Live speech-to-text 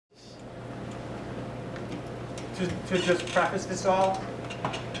to just preface this all,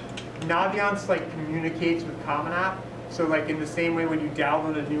 Naviance like communicates with Common App. So like in the same way when you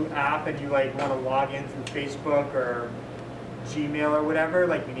download a new app and you like want to log in through Facebook or Gmail or whatever,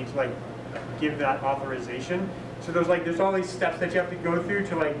 like you need to like give that authorization. So there's all these steps that you have to go through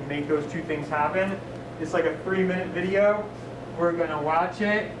to like make those two things happen. It's like a 3-minute video. We're gonna watch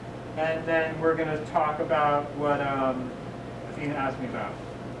it, and then we're gonna talk about what Athena asked me about.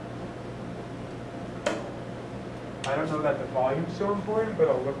 I don't know that the volume's so important, but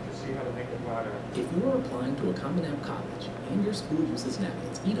I'll look to see how to make it louder. If you are applying to a Common App college and your school uses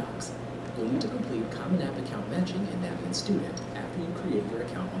Naviance eDocs, you'll need to complete Common App account matching in Naviance Student after you create your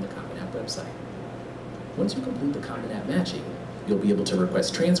account on the Common App website. Once you complete the Common App matching, you'll be able to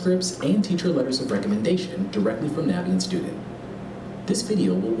request transcripts and teacher letters of recommendation directly from Naviance Student. This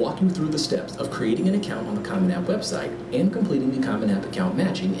video will walk you through the steps of creating an account on the Common App website and completing the Common App account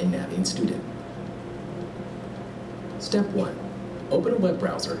matching in Naviance Student. Step 1. Open a web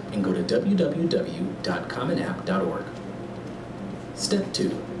browser and go to www.commonapp.org. Step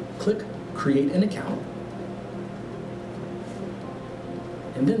 2. Click Create an Account,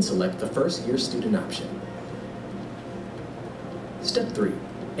 and then select the First Year Student option. Step 3.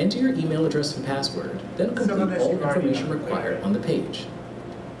 Enter your email address and password, then complete all information required on the page.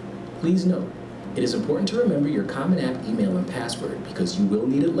 Please note, it is important to remember your Common App email and password because you will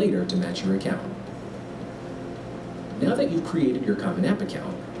need it later to match your account. Now that you've created your Common App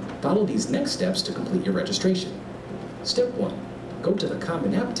account, follow these next steps to complete your registration. Step 1. Go to the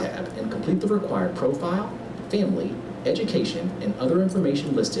Common App tab and complete the required profile, family, education, and other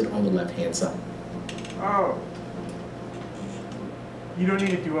information listed on the left-hand side. Oh. You don't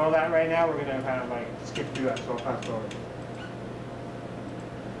need to do all that right now. We're going to kind of like skip through that, so I'll fast forward.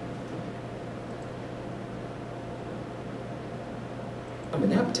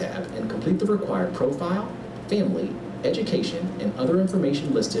 Common App tab and complete the required profile, family, education, and other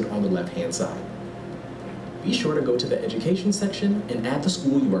information listed on the left-hand side. Be sure to go to the education section and add the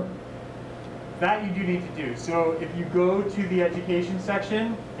school you are. That you do need to do. So if you go to the education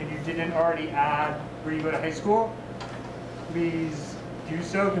section and you didn't already add where you go to high school, please do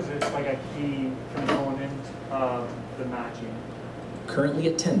so because it's like a key component of the matching. Currently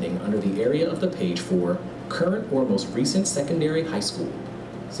attending under the area of the page for current or most recent secondary high school.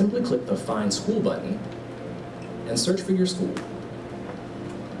 Simply click the Find School button and search for your school.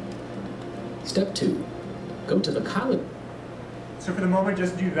 Step 2. Go to the college. So for the moment,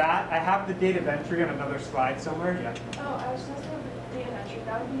 just do that. I have the date of entry on another slide somewhere. Yeah. Oh, I was just going to date of entry.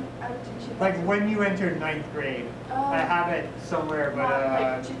 That would be, I would do 2000. Like when you entered 9th grade. I have it somewhere, but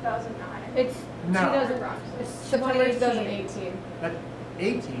like 2009. It's no. 2000. It's September 2018. That's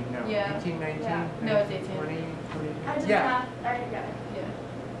 18? No. Yeah. 18, 19? Yeah. No, it's 18. 20, 20. I did Yeah. not. I got it.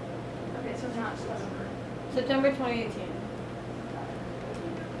 Yeah. Okay, so not September. September 2018.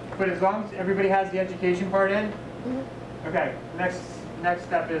 But as long as everybody has the education part in, Mm-hmm. okay. Next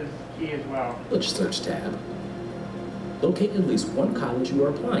step is key as well. College search tab. Locate at least one college you are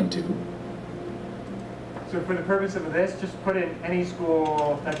applying to. So for the purpose of this, just put in any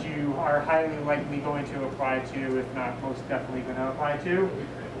school that you are highly likely going to apply to, if not most definitely going to apply to,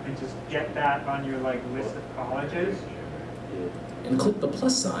 and just get that on your like list of colleges. And click the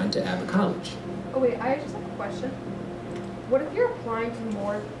plus sign to add the college. Oh wait, I just have a question. What if you're applying to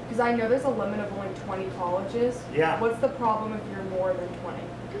more, because I know there's a limit of only 20 colleges. Yeah. What's the problem if you're more than 20?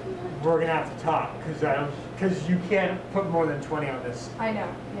 We're gonna have to talk because you can't put more than 20 on this. I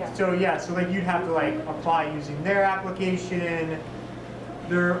know, yeah. So yeah, so like you'd have to like apply using their application.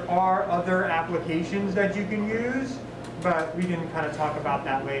 There are other applications that you can use, but we can kind of talk about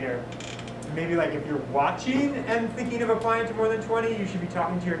that later. Maybe like if you're watching and thinking of applying to more than 20, you should be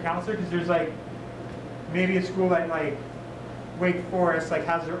talking to your counselor because there's like maybe a school that like Wake Forest like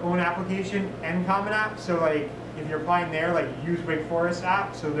has their own application and Common App. So like if you're applying there, like use Wake Forest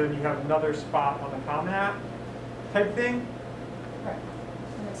app, so then you have another spot on the Common App type thing. Right,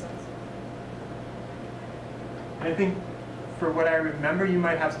 that makes sense. And I think for what I remember, you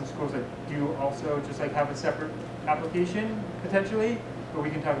might have some schools that do also just like have a separate application potentially, but we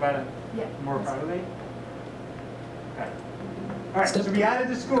can talk about it more privately. Okay. All right, Step so we added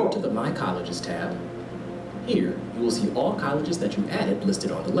the school. Go to the My Colleges tab. Here, you will see all colleges that you added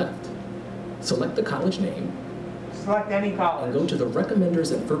listed on the left. Select the college name. Select any college. And go to the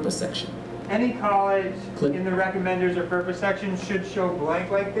Recommenders and FERPA section. Any college Click. in the Recommenders or FERPA section should show blank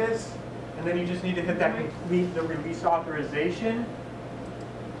like this, and then you just need to hit that complete the release authorization.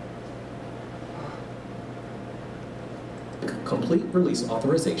 Complete release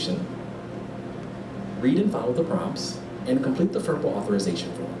authorization. Read and follow the prompts, and complete the FERPA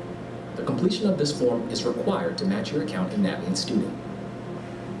authorization form. The completion of this form is required to match your account in Navient Student.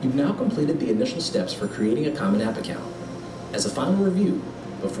 You've now completed the initial steps for creating a Common App account. As a final review,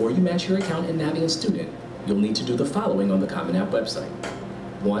 before you match your account in Navient Student, you'll need to do the following on the Common App website.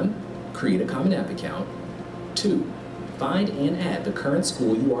 1. Create a Common App account. 2. Find and add the current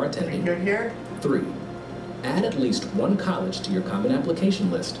school you are attending. Good here? 3. Add at least one college to your Common Application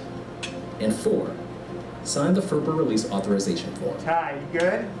list. And 4. Sign the FERPA release authorization form. Ty, you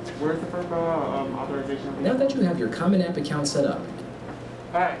good? Where's the FERPA authorization? Now that you have your Common App account set up,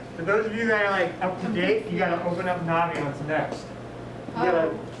 Alright, for those of you that are like up to date, you gotta open up Naviance next. You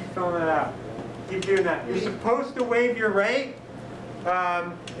gotta keep filling it out. Keep doing that. You're supposed to waive your rate.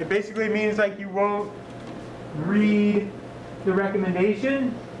 It basically means like you won't read the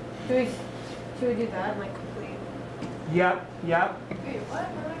recommendation. Should we do that, like, complete? Yep. Wait, what?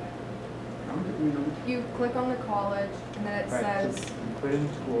 You click on the college, and then it Right, says, so you put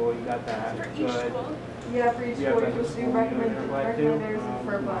in school, you got that. For each Good. school? yeah, for each Yeah, school, but you're supposed to do school you don't apply to, recommenders and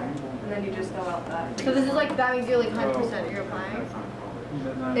FERPA, and then you just fill out that. So this is like, that means you're like 100% you're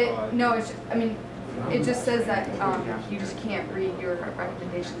applying? No, it's, I mean, it just says that, you just can't read your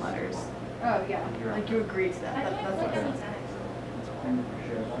recommendation letters. Oh, yeah. Like, you agree to that, I that's can't what click it any says.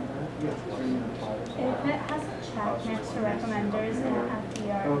 If it has a check next to recommenders in an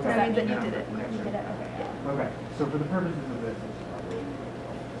FDR, Okay. does That means that that you did it. You did it, okay, yeah. Okay, so for the purposes of this,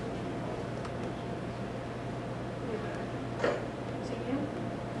 So you,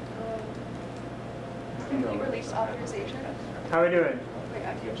 complete release authorization. how we doing? Wait,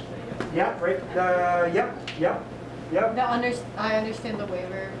 I can't. Yep, right, yep. I understand the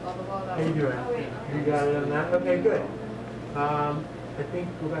waiver, blah, blah, blah. How you doing? Oh, wait. You got it on that? Okay, good. I think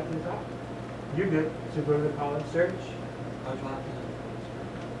go back to the top. You're good. So go to the college search.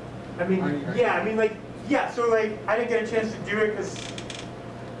 I mean, yeah, I mean, like, yeah, so like, I didn't get a chance to do it because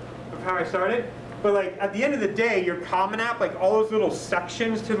of how I started. But like, at the end of the day, your Common App, like all those little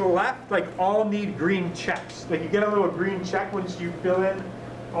sections to the left, like all need green checks. Like you get a little green check once you fill in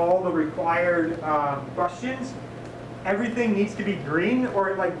all the required questions. Everything needs to be green or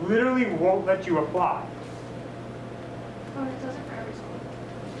it like literally won't let you apply. Oh, it does it for every school.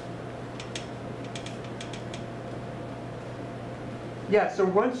 Yeah, so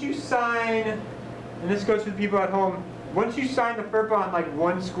once you sign, and this goes to the people at home, once you sign the FERPA on like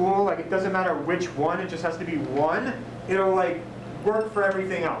one school, like it doesn't matter which one, it just has to be one, it'll like work for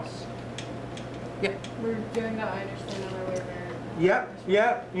everything else. Yeah. We're doing that, I understand on our waiver.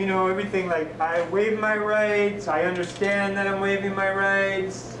 Yep, you know, everything like, I waive my rights, I understand that I'm waiving my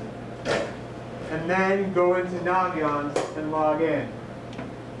rights, and then go into Naviance and log in.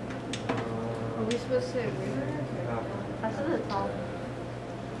 Are we supposed to say waiver? That's at the top.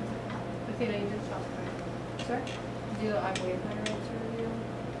 Athena, you did stop, right? Sorry? Do I waive my rights to review?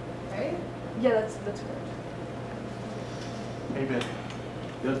 Right? Yeah, that's correct. Hey, Ben.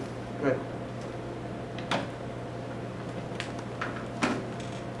 Good. Good.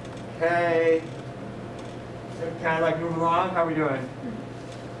 Okay. So kind of like move along. How are we doing?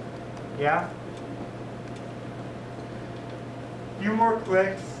 Yeah? Few more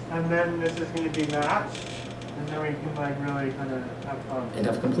clicks, and then this is going to be matched, and then we can like really kind of have fun. and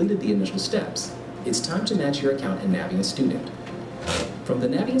have completed the initial steps, it's time to match your account in Navient Student. From the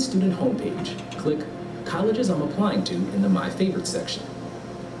Navient Student homepage, click Colleges I'm Applying to in the My Favorites section.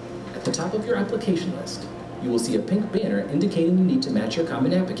 At the top of your application list, you will see a pink banner indicating you need to match your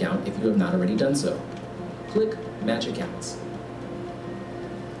Common App account if you have not already done so. Click Match Accounts.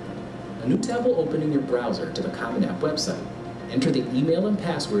 A new tab will open in your browser to the Common App website. Enter the email and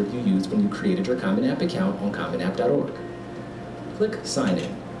password you used when you created your Common App account on commonapp.org. Click Sign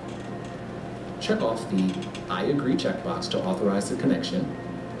In. Check off the I agree checkbox to authorize the connection,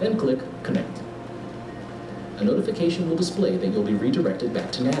 then click Connect. A notification will display that you'll be redirected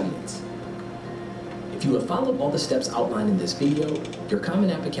back to Naviance. If you have followed all the steps outlined in this video, your Common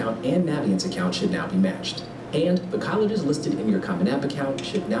App account and Naviance account should now be matched. And the colleges listed in your Common App account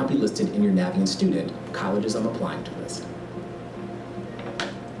should now be listed in your Navient Student Colleges I'm Applying to list.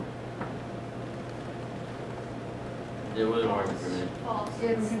 It wasn't working for me. False.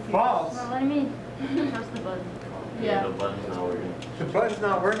 It's False. Well, let me press the button. Yeah. The button's not working. The button's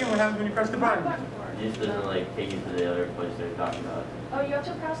not working. What happens when you press the What button? for? It just doesn't like take you to the other place they're talking about. Oh, you have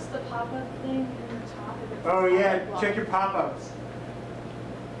to press the pop-up thing in the top of it. Oh yeah, check your pop-ups.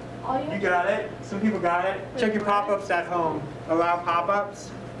 All you You have got it? Some people got it? Check your pop-ups at home. Allow pop-ups.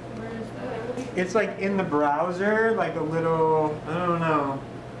 Where is that? It's like in the browser, like a little, I don't know.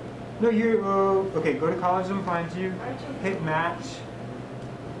 No, you, okay, go to College and find you, hit match,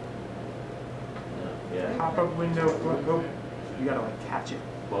 Yeah. pop-up window, go, you gotta like catch it.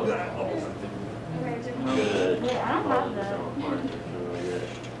 What? Okay, did we? Good. Wait, I don't have that.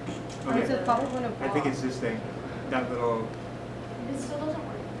 It says public window I think it's this thing. That little, It still doesn't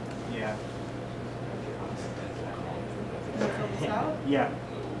work. yeah. Can you fill this out? Yeah.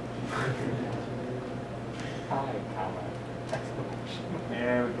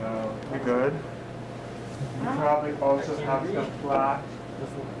 There we go. You're good. You probably also have the black.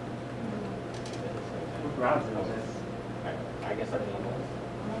 What browser is this? I guess I didn't know.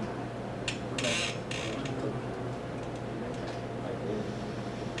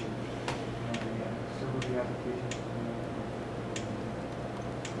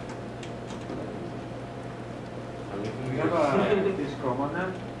 We have is Chrome on that?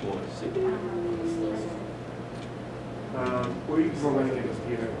 Or you can go right in the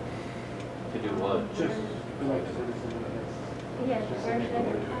computer. To do what? Just like citizen. Yeah, where should I go?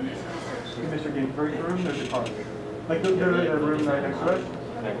 Mr. Ginsburg's room, there's a car. Like the room right next to us.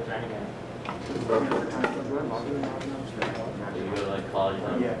 You go to like college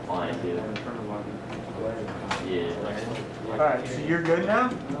and Yeah. applying to. Yeah. Alright, so you're good now?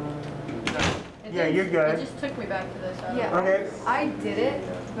 It Yeah, did- you're good. It just took me back to this. I don't Yeah. know. Okay. I did it,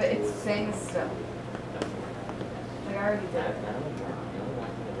 but it's saying still. Like I already did it.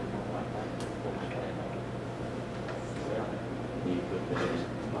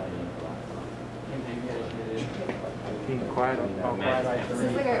 Being quiet. It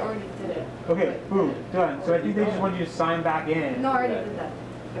says like I already did it. Okay, boom, done. So I think they just want you to sign back in. No, I already did that.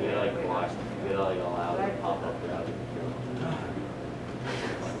 You're like watch. You're like allow it to pop up without it.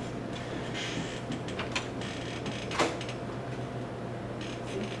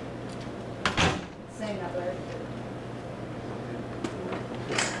 Saying that, but I already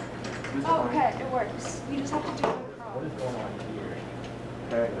did it. Oh, okay, it works. You just have to do it with What is Chrome. going on here?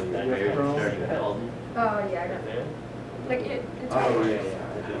 Okay. That You very have Chrome? starting held. Oh, yeah, I got it. There? Like it's. Oh, yeah, yeah.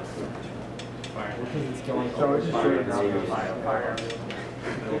 Because it's going. So it's just straight down the fire.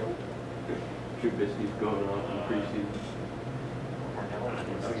 Trubisky's going on in preseason.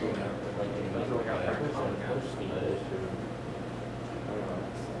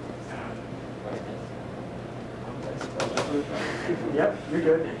 Yep, you're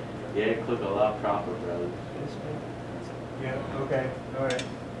good. Yeah, click allow proper, brother. Yeah, okay, alright.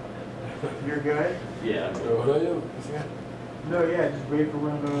 You're good? Yeah. No, yeah, just wait for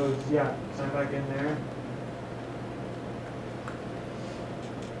one of those, yeah, sign back in there.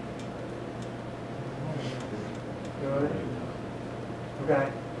 Good.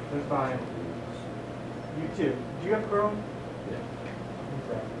 Okay, that's fine. You too. Do you have Chrome? Yeah.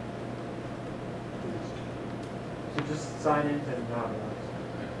 Okay. So just sign into Naviance.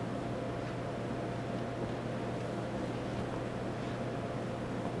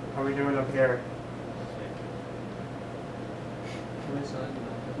 How are we doing up here?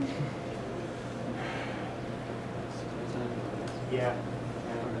 Yeah.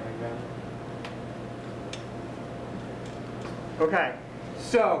 Okay,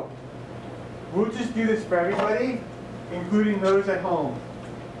 so we'll just do this for everybody, including those at home.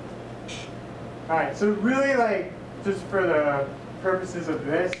 Alright, so really like, just for the purposes of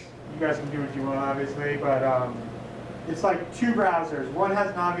this, you guys can do what you want obviously, but it's like two browsers. One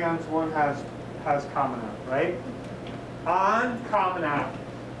has Naviance, one has Common App, right? On Common App,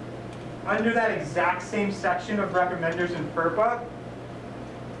 under that exact same section of recommenders in FERPA,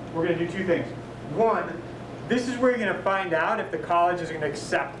 we're going to do two things. One, this is where you're going to find out if the college is going to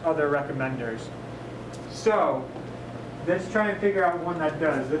accept other recommenders. So, let's try and figure out one that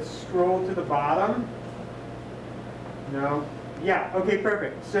does. Let's scroll to the bottom. No? Yeah, okay,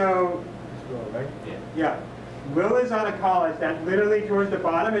 perfect. So, scroll, right? Yeah. Yeah. Will is on a college that literally towards the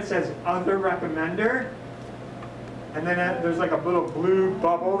bottom it says other recommender. And then there's like a little blue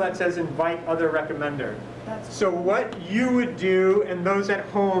bubble that says invite other recommender. So what you would do, and those at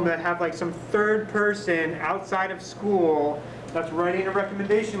home that have like some third person outside of school that's writing a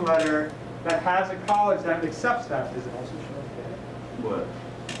recommendation letter that has a college that accepts that, does it also show up there? What?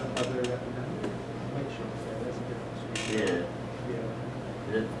 Other recommender? It might show up there, that's a different screen.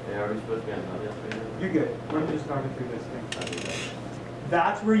 Yeah. Yeah. Are we supposed to be on Naviance? You're good. We're just talking through this thing.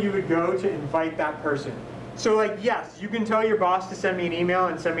 That's where you would go to invite that person. So like, yes, you can tell your boss to send me an email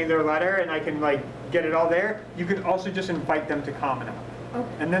and send me their letter and I can like get it all there. You can also just invite them to Common App. Okay.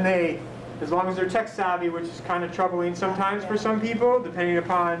 And then they, as long as they're tech savvy, which is kind of troubling sometimes for some people, depending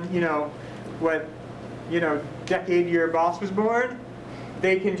upon, you know, what, you know, decade your boss was born,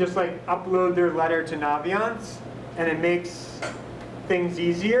 they can just like upload their letter to Naviance and it makes things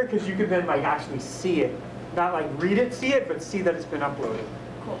easier because you can then like actually see it. Not like read it, see it, but see that it's been uploaded.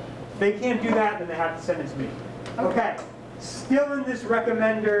 Cool. If they can't do that, then they have to send it to me. Okay, still in this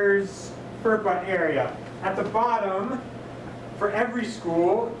recommenders FERPA area. At the bottom, for every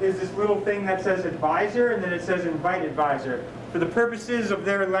school, is this little thing that says advisor, and then it says invite advisor. For the purposes of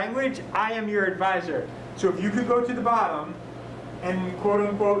their language, I am your advisor. So if you could go to the bottom and quote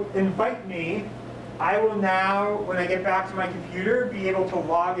unquote invite me, I will now, when I get back to my computer, be able to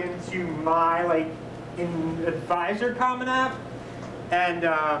log into my advisor Common App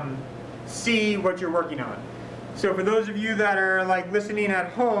and see what you're working on. So for those of you that are listening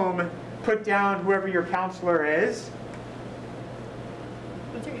at home, put down whoever your counselor is.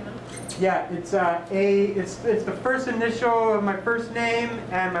 What's your email? Yeah, it's it's the first initial of my first name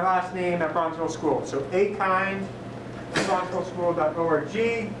and my last name at Bronxville School. So akind, bronxvilleschool.org.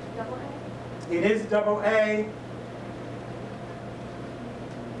 Double A? It is double A.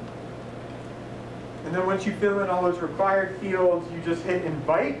 And then once you fill in all those required fields, you just hit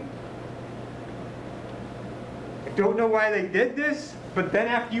invite. I don't know why they did this, but then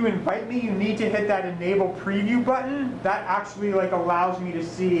after you invite me, you need to hit that enable preview button. That actually allows me to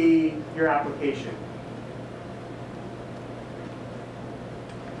see your application.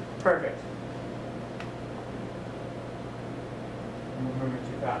 Perfect. I'm moving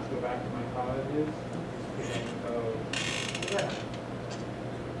too fast. Go back to my colleges. Oh, yeah.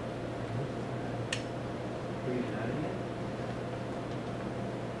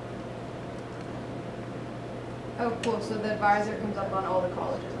 Oh, cool. So the advisor comes up on all the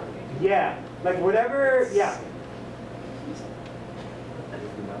colleges on YouTube. Yeah, whatever, yeah.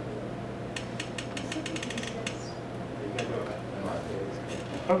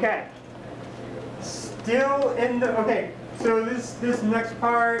 Okay. Still in the, okay, so this next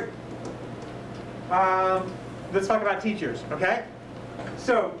part, let's talk about teachers, okay?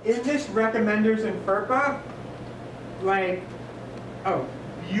 So in this recommenders in FERPA, oh,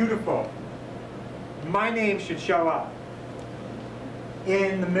 beautiful. My name should show up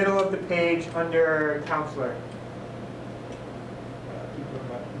in the middle of the page under counselor.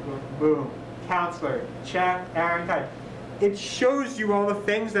 Boom, counselor, check, Aaron Kite. It shows you all the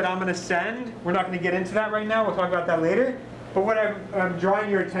things that I'm going to send. We're not going to get into that right now. We'll talk about that later. But what I'm drawing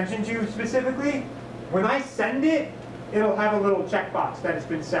your attention to specifically, when I send it, it'll have a little checkbox that it's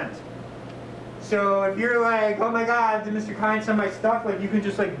been sent. So if you're like, oh my God, did Mr. Kine send my stuff? You can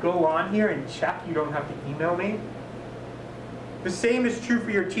just go on here and check. You don't have to email me. The same is true for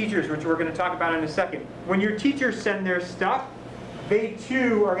your teachers, which we're going to talk about in a second. When your teachers send their stuff, they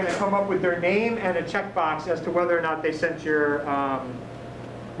too are going to come up with their name and a checkbox as to whether or not they sent your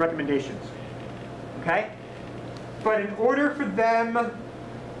recommendations. Okay? But in order for them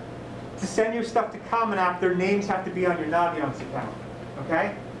to send your stuff to Common App, their names have to be on your Naviance account.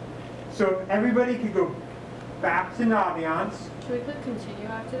 Okay? So if everybody could go back to Naviance. Should we click continue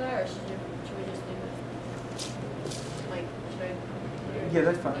after that, or should we just leave it? Should I? Yeah,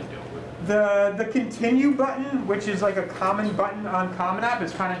 that's fine. The continue button, which is a common button on Common App,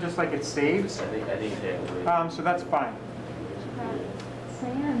 is kind of just it saves. I think they So that's fine.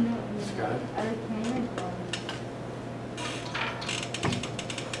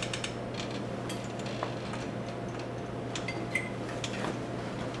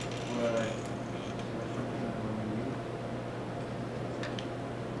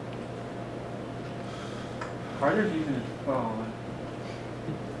 Carter's using his phone.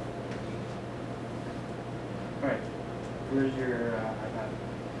 Alright, where's your iPad?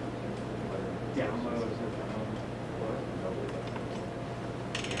 Download.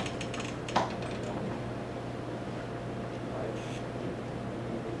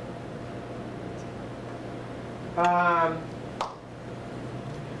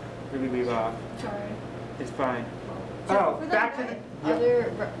 Where did we leave off? Sorry. It's fine. So Oh, for back to that the...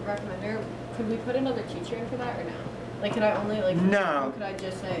 other recommender, could we put another teacher in for that or no? Could I only No. Or could I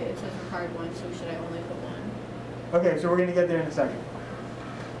just say it says required one, so should I only put one? Okay, so we're going to get there in a second.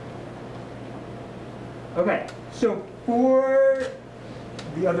 Okay, so for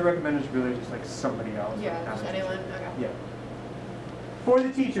the other recommenders, really just somebody else. Yeah, just anyone. Okay. Yeah. For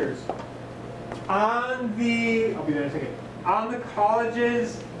the teachers, on the, I'll be there in a second. On the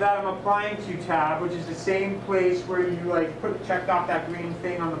colleges that I'm applying to tab, which is the same place where you checked off that green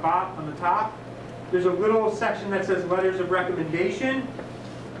thing on the top, there's a little section that says letters of recommendation.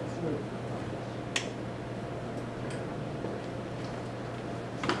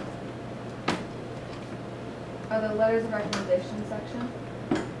 Oh, the letters of recommendation section?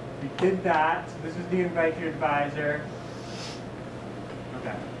 We did that. So this is the invite your advisor.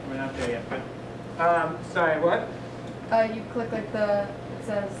 Okay, we're not there yet, but sorry, what? You click it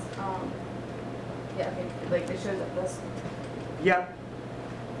says, yeah, okay, it shows up this. Yep.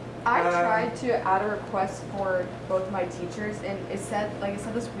 I tried to add a request for both my teachers, and it said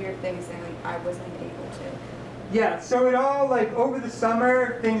this weird thing saying like I wasn't able to. Yeah, so it all, like, over the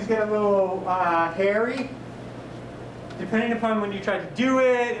summer, things get a little hairy. Depending upon when you tried to do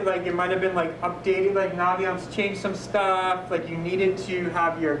it, like, it might have been, like, updated, like, Naviance changed some stuff, like, you needed to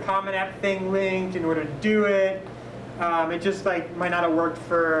have your Common App thing linked in order to do it. It just, like, might not have worked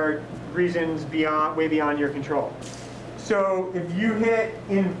for reasons way beyond your control. So if you hit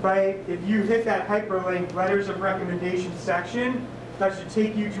invite, if you hit that hyperlink letters of recommendation section, that should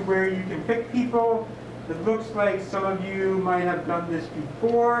take you to where you can pick people. It looks like some of you might have done this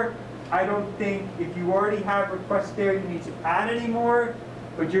before. I don't think if you already have requests there, you need to add any more,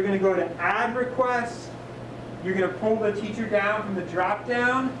 but you're going to go to add requests. You're going to pull the teacher down from the drop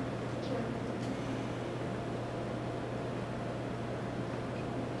down.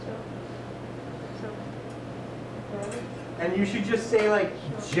 And you should just say like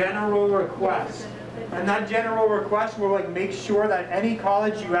general request. And that general request will like make sure that any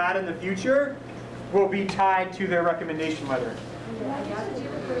college you add in the future will be tied to their recommendation letter. Did you have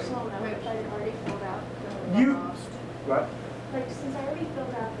a personal note that I already filled out? What? Like, since I already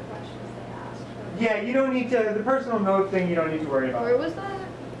filled out the questions they asked. Yeah, you don't need to, the personal note thing you don't need to worry Where about. was that?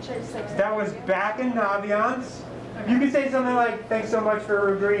 Should I just like That was back in Naviance. You could say something like, thanks so much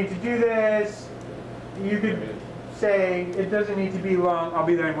for agreeing to do this. You could say, it doesn't need to be long, I'll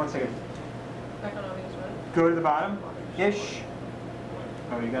be there in 1 second. Back on audience, right? Go to the bottom-ish.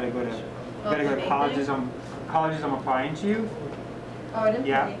 Oh, you gotta go to colleges I'm applying to. Oh, I didn't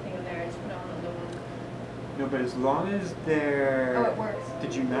Yeah. put anything in there. I just put on the one. No, but as long as they're... Oh, it works.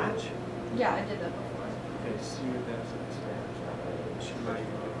 Did you match? Yeah, I did that before. Okay, see what that says. Should I-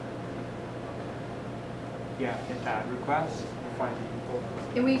 Yeah, hit add request. We'll find the people.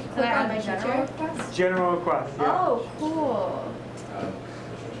 And we click add on my general teacher? request? General request, yeah. Oh, cool.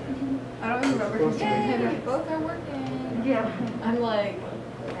 I don't even remember who's doing it. Both are working. Yeah. I'm like,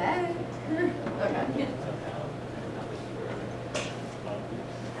 Hey. okay.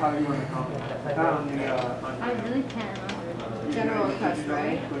 How do you want to comment? I really can. General request,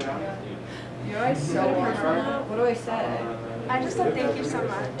 right? You're like so awesome. What do I say? I just said thank you so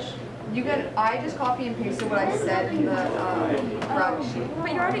much. You can. I just copy and pasted what I said in the rub sheet. But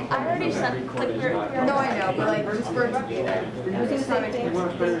I already said, like, we're No, I know, but like just for who's gonna say You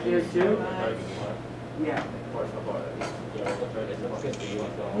want to put it here too? Yeah.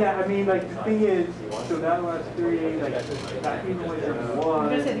 Yeah, I mean, like, the thing is, so that was 3, like, that even was I'm gonna say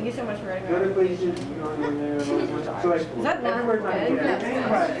one. thank you so much for writing Go to that. places, you go in there, so like, Is that everywhere's not good? good,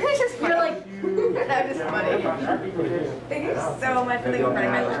 everything, It's just You're like, That is funny. Thank you so much for like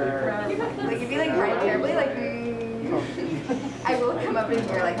writing my letter. Like if you like write terribly, like I will come up in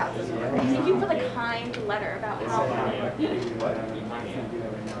here like half this morning. Thank you for the kind letter about how.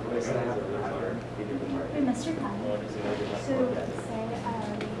 Hey, Mr. Kyle. So say I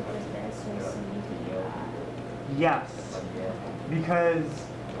already did this, so you Yes, because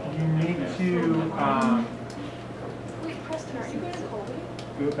you need to, Wait, Preston, are you going to Colby?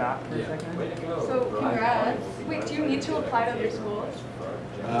 go back for a second. So, congrats. Wait, do you need to apply to other schools?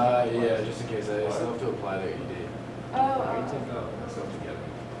 Yeah, just in case. I still have to apply to ED. Oh, Still have to get it.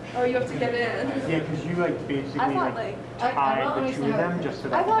 oh, you have to get in. Yeah, because you like basically I thought like like, tied the two of them just so I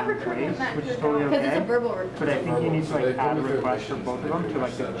that thought one recruitment place, meant which is to totally go- Because it's a okay. verbal But request. I think you need to So they like put add a me through request for admissions both of and them to they're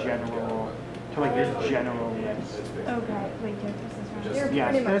like the doing general, to like this general list. Okay, wait, your this is Just- You're Yeah,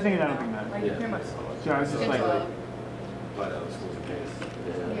 pretty so I much think there I don't think now. that- Like you're pretty much. So I was just like, Apply to other schools in case.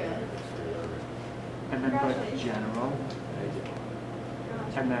 Yeah. and then put Congratulations. general, Thank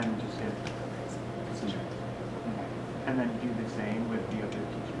you. and then just hit, and then do the same with the other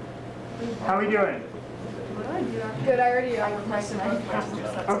teacher. How we doing? Good. I already requested both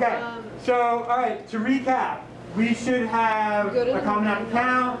questions. Okay, so, all right, to recap, we should have Go to a the Common App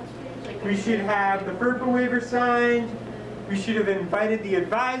account, we should have the FERPA waiver signed, we should have invited the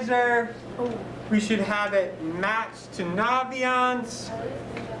advisor, we should have it matched to Naviance,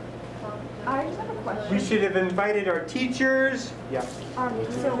 I just have a question. we should have invited our teachers. Yeah. So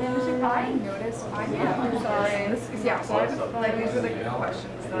I noticed, I'm sorry, this is, yeah, so like, these are the good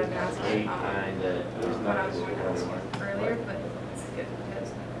questions that I've been asking, when I was doing this earlier, but it's good because,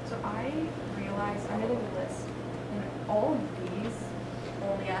 so I realized I made a list, and all of these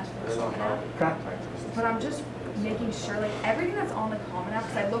only ask for the Common App, Okay. but I'm just making sure, like, everything that's on the Common App,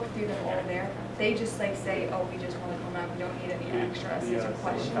 because I looked through them all there, they just like say, oh, we just want the Common App, we don't need any extra essays or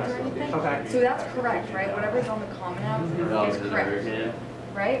questions or anything. Okay. So that's correct, right? Whatever's on the Common App is correct,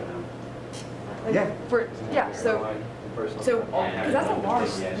 right? Like, Yeah. Because that's a lot of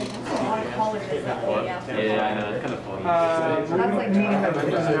colleges that pay Yeah, I know, it's kind of funny. That's like meaning that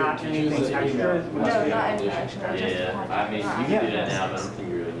there's not anything extra. No, not any extra, just. Yeah, I mean, you can do that now, but I don't think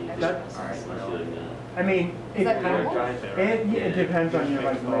you really need to. That's- Unless you really know. I mean, Is that kind normal? it depends on your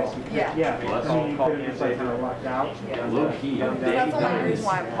like list. Yeah. Yeah, I mean, you could have just like kind of lucked out. Low key, So that's the only reason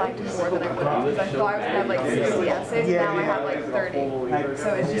why I applied to more than I would have, because I thought I was gonna have like 60 essays, Yeah, now I yeah. have like 30.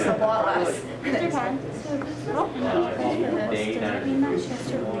 So it's just a lot less. Mr. Pond, so this is the list, does it mean that's just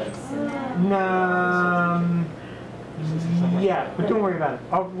your weeks in there? Yeah, but don't worry about it.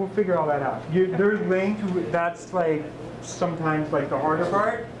 We'll figure all that out. There's linked. That's like sometimes like the harder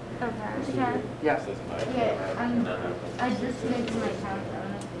part. Okay. Yeah. Yeah, I just made my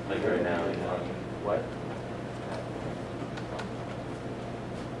countdown. Like right now, you know, what?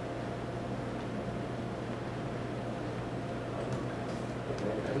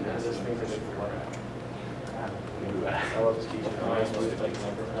 I love teaching. I supposed to like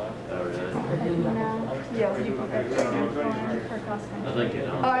number stuff. Oh, really? Yeah, you can I'd like it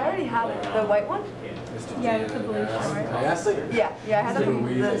on. Oh, I already have the white one? Yeah, it's a blue shower. I asked like, Yeah, I had them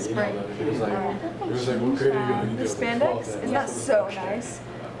in the spring. it was like, what grade are you going The to spandex, isn't that so nice?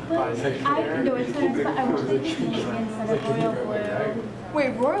 But I can do it, but I wish they did navy instead of royal blue. Wait,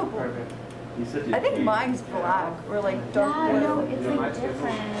 royal blue? I think mine's black, or like dark Yeah, no, blue. it's like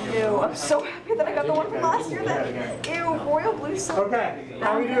different. Ew, I'm so happy that I got the one from last year that, ew, royal blue so. Okay,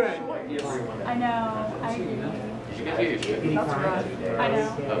 how are we doing? I know, I agree. Did you guys get your shit? That's rough. I know.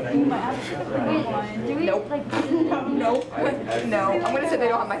 Ooh, my absolute favorite one. Do we Nope. like? Nope. No, I'm gonna say they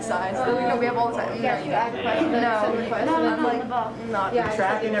don't have my size. They're like, no, we have all the size. Yeah, you add questions. No, I'm like, not. The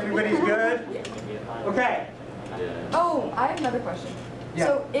tracking, everybody's good? Okay. Oh, I have another question. Yeah.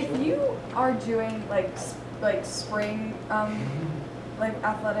 So if you are doing like spring like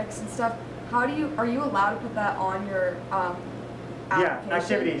athletics and stuff, are you allowed to put that on your application?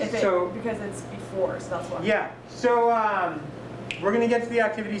 activities. If because it's before, so that's why. Yeah, so we're going to get to the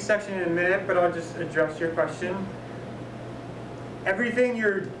activities section in a minute, but I'll just address your question. Everything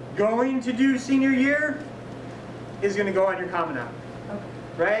you're going to do senior year is going to go on your Common App, Okay.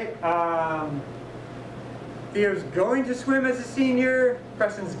 right? Theo's going to swim as a senior.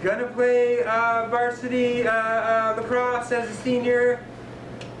 Preston's going to play varsity lacrosse as a senior.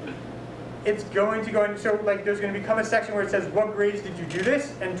 It's going to go in, so like there's going to become a section where it says what grades did you do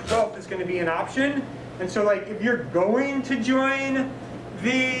this, and 12th is going to be an option. And so like if you're going to join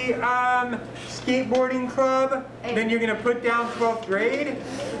the skateboarding club, then you're going to put down 12th grade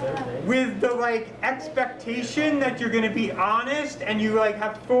with the like expectation that you're going to be honest and you like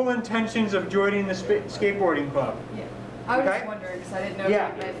have full intentions of joining the skateboarding club. Yeah. I was Okay. just wondering because I didn't know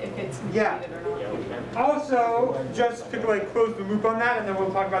Yeah. if it's completed Yeah. or not. Also, just to like close the loop on that, and then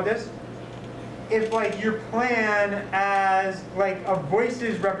we'll talk about this. If like your plan as like a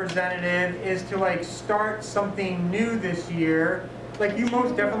voices representative is to like start something new this year, like you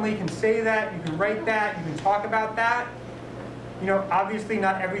most definitely can say that, you can write that, you can talk about that. You know, obviously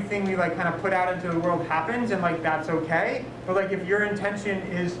not everything we like kind of put out into the world happens, and like that's okay. But like if your intention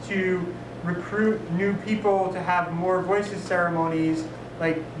is to recruit new people to have more voices ceremonies,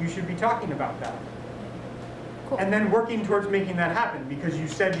 like you should be talking about that. Cool. And then working towards making that happen because you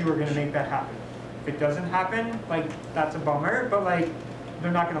said you were going to make that happen. If it doesn't happen, like that's a bummer, but like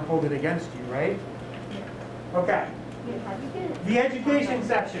they're not going to hold it against you, right? Okay. The education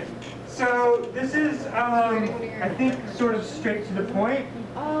section. So this is, I think, sort of straight to the point.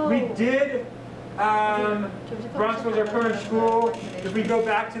 We did, Bronxville's our current school. If we go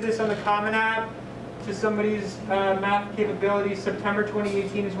back to this on the Common App, to somebody's math capabilities, September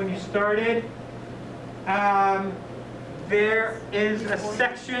 2018 is when you started. There is a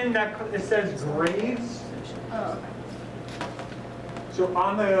section that it says grades. Oh, okay. So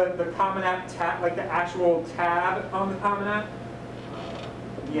on the Common App tab, like the actual tab on the Common App,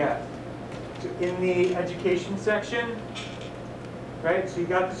 yeah. So in the education section, right? So you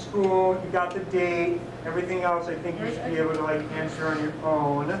got the school, you got the date, everything else I think you should be able to like answer on your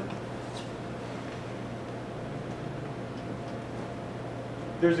own.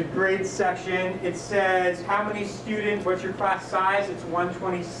 There's a grade section. It says how many students, what's your class size? It's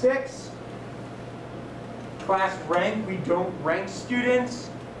 126. Class rank, we don't rank students.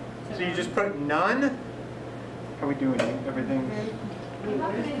 So you just put none. How are we doing? Everything? I'm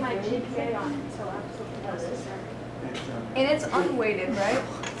not putting my GPA on until after this. And it's unweighted, right?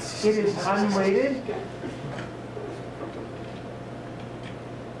 It is unweighted.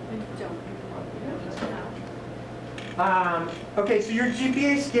 Okay, so your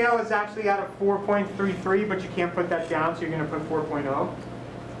GPA scale is actually out of 4.33, but you can't put that down, so you're going to put 4.0.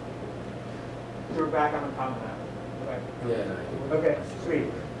 So we're back on the Common App. Okay. Yeah. Okay, sweet.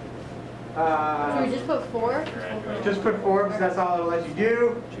 Should we just put 4? Just put 4 because that's all it'll let you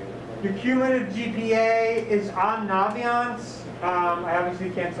do. Your cumulative GPA is on Naviance. I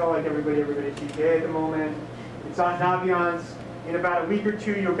obviously can't tell like everybody's GPA at the moment. It's on Naviance. In about a week or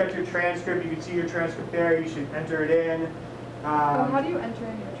 2, you'll get your transcript. You can see your transcript there. You should enter it in. How do you enter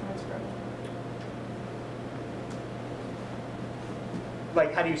in your transcript?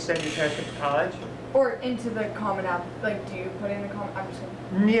 Like, how do you send your transcript to college? Or into the Common App? Like, do you put in the Common? I'm just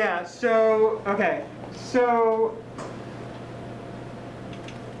gonna... Yeah. So okay. So.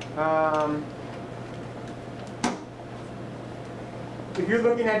 If you're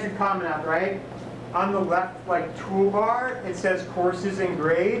looking at your Common App, right? On the left, like toolbar, it says courses and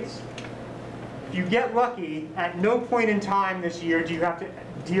grades. If you get lucky, at no point in time this year do you have to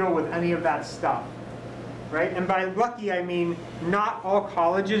deal with any of that stuff, right? And by lucky, I mean not all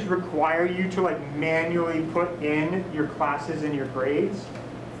colleges require you to like manually put in your classes and your grades.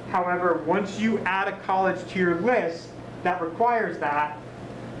 However, once you add a college to your list that requires that,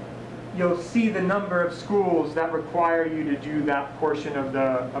 you'll see the number of schools that require you to do that portion of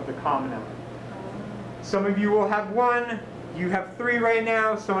the Common App. Some of you will have 1, you have 3 right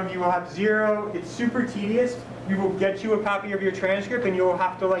now, some of you will have 0. It's super tedious. We will get you a copy of your transcript and you'll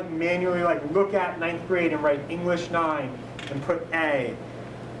have to like manually like look at 9th grade and write English 9 and put A.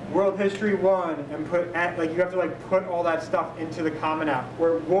 World History 1 and put A. Like you have to like put all that stuff into the Common App,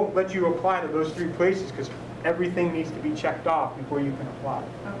 or it won't let you apply to those 3 places because everything needs to be checked off before you can apply.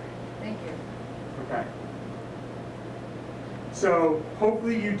 Okay, thank you. Okay. So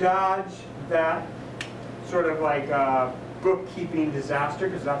hopefully you dodge that sort of like bookkeeping disaster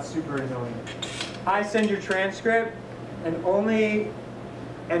because that's super annoying. I send your transcript, and if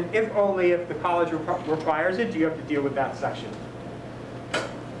only if the college requires it, do you have to deal with that section.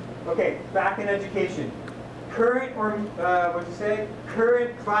 Okay, back in education. Current or what'd you say?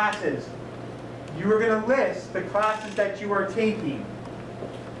 Current classes. You are going to list the classes that you are taking.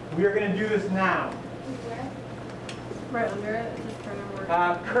 We are going to do this now. Right under it, just turn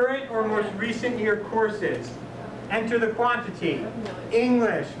over. Current or most recent year courses. Enter the quantity.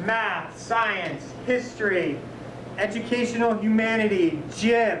 English, math, science, history, educational humanity,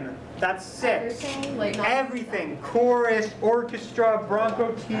 gym. That's 6. Like Everything. Chorus, orchestra,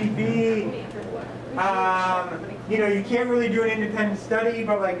 Bronco TV. You know, you can't really do an independent study,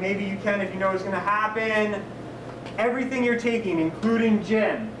 but like maybe you can if you know what's going to happen. Everything you're taking, including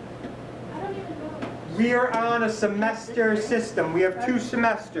gym. We are on a semester system. We have 2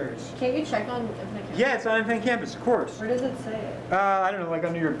 semesters. Can't you check on Infinite Campus? Yeah, it's on Infinite Campus, of course. Where does it say it? I don't know, like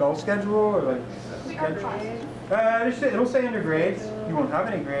under your bell schedule or like schedule. It'll say under grades. You won't have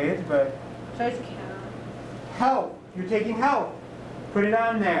any grades, but Should I just count? health. You're taking health. Put it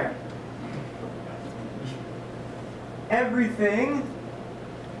on there. Everything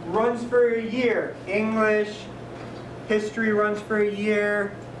runs for a year. English, history runs for a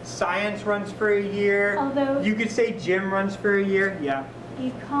year. Science runs for a year. Although you could say gym runs for a year. Yeah.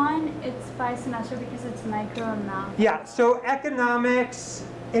 econ, it's by semester because it's micro and math. Yeah. So economics,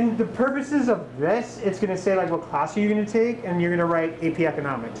 in the purposes of this, it's going to say like what class are you going to take, and you're going to write AP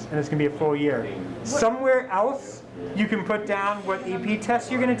Economics, and it's going to be a full year. Somewhere else, you can put down what AP tests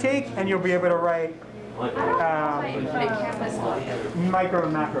you're going to take, and you'll be able to write Infinite Campus. micro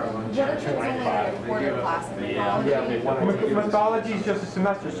and macro. What if it's only like a quarter class in mythology? Mythology is just a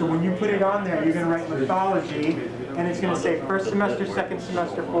semester, so when you put it on there, you're going to write mythology, and it's going to say first semester, second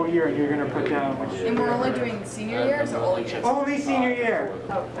semester, full year, and you're going to put down which. And we're only doing senior years or only just? Only senior year.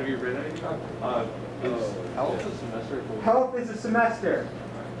 Have you read any? Is health a semester? Health is a semester.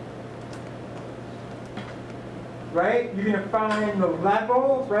 Right? You're going to find the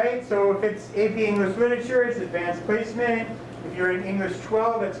level, right? So if it's AP English Literature, it's advanced placement. If you're in English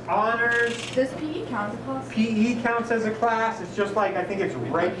 12, it's honors. Does PE count as a class? PE counts as a class. It's just like, I think it's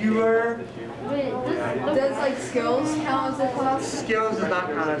regular. Does like skills count as a class? Skills does not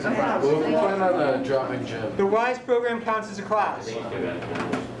count as a class. Well, we plan on dropping gym. The WISE program counts as a class.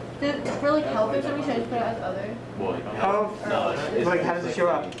 For like health or something, should I just put it as other? Health, like how does it show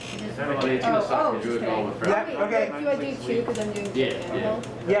up? Yeah, okay. Do I do 2 because I'm doing 2 animal health?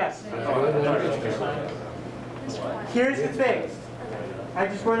 Yes. Here's the thing. I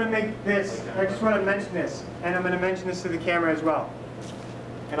just want to mention this, and I'm going to mention this to the camera as well.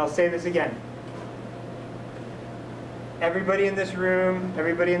 And I'll say this again. Everybody in this room,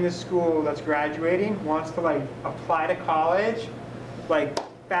 everybody in this school that's graduating wants to like apply to college, like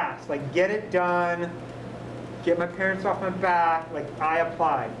fast, like get it done, get my parents off my back, like I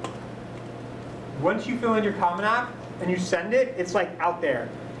applied. Once you fill in your Common App and you send it, it's like out there.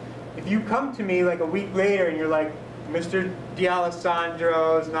 if you come to me like a week later and you're like, Mr.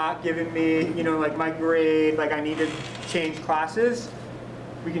 D'Alessandro is not giving me, you know, like my grade, like I need to change classes,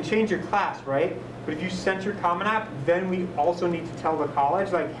 we can change your class, right? But if you sent your Common App, then we also need to tell the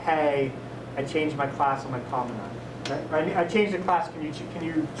college, like, hey, I changed my class on my Common App. Right? I changed the class, can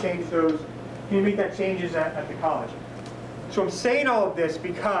you change those, can you make that changes at the college? So I'm saying all of this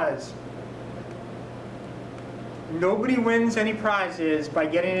because nobody wins any prizes by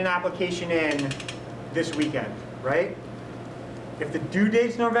getting an application in this weekend, right? If the due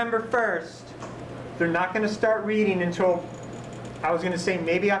date's November 1st, they're not going to start reading until, I was going to say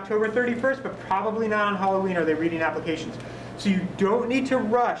maybe October 31st, but probably not on Halloween are they reading applications. So you don't need to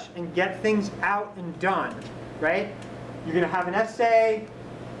rush and get things out and done, right? You're going to have an essay,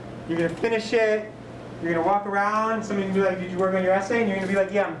 you're going to finish it, you're going to walk around, somebody's going to be like, did you work on your essay? And you're going to be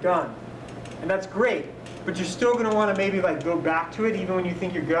like, yeah, I'm done. And that's great. But you're still going to want to maybe like go back to it even when you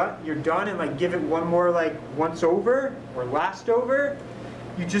think you're done, and like give it one more like once over or last over.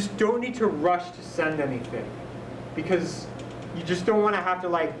 You just don't need to rush to send anything because you just don't want to have to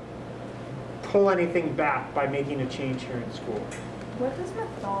like pull anything back by making a change here in school. What does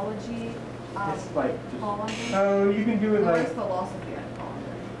mythology It's like fall under? oh, you can do it What like does philosophy fall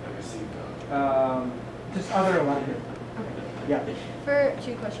under? just other elective. Yeah. For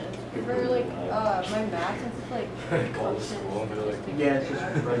 2 questions. For like my math, since it's like Call the school and be like, Yeah, it's just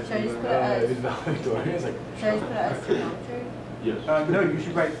should I just put it as it's valedictorian. It's like, should I just put it as geometry? Yes. no, you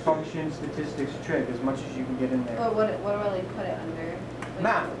should write function, statistics, trig as much as you can get in there. But what do I like put it under? Like,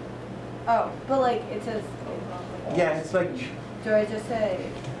 Math. Oh, but like it says. Yeah, it's like. Do I just say?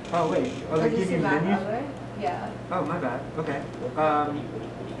 Oh wait. Oh, Or they just give say you math menus. other? Yeah. Oh, my bad. Okay.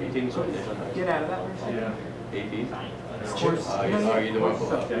 Get out of that for a second. Yeah. APs? Of course. Oh, You know, you the one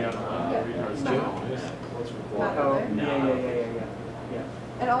below. Yeah. Oh, yeah.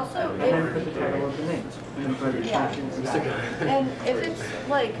 And also, And then put the title of the names. And then put Yeah. functions and and if it's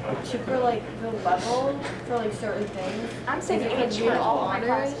like for like the level for like certain things, I'm saying if it could be in all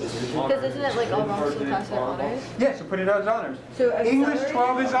honors, because isn't it like all Bronxville classes are honors? Yeah, so put it as honors. So English accelerate-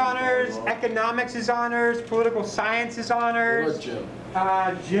 12 is honors, economics is honors, political science is What honors.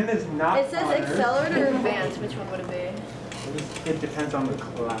 about Jim? Gym is not It says honors. accelerate or advanced. Which one would it be? It depends on the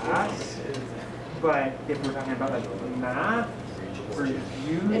class, but if we're talking about like math or you,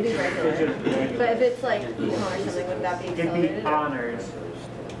 It'd be regular. But if it's like econ or something, would that be it'd accelerated? be honors.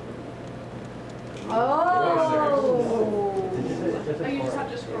 Oh. Oh, you just have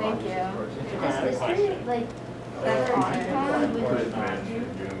to scroll. Thank you. Is this like That's econ with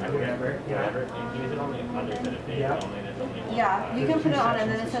Whatever. Yeah. Yeah. Yeah, you can put it on and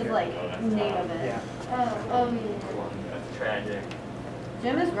then it says like name of it. Yeah. Tragic.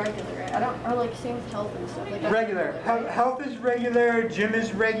 Gym is regular, right? I don't, or like same with health and stuff. Like that's Regular. right? Health is regular. Gym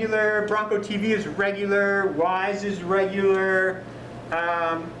is regular. Bronco TV is regular. Wise is regular.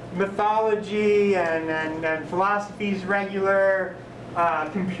 Mythology and philosophy is regular.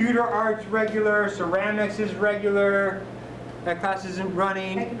 Computer arts regular. Ceramics is regular. That class isn't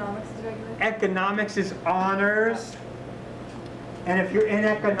running. Economics is regular. Economics is honors. And if you're in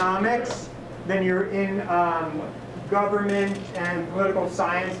economics, then you're in government and political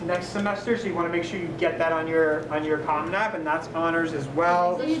science next semester. So you want to make sure you get that on your Common App, and that's honors as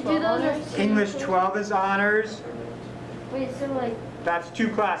well. So you do those as English 12 is honors. Wait, so like That's 2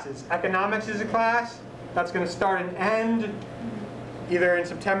 classes. Economics is a class. That's going to start and end either in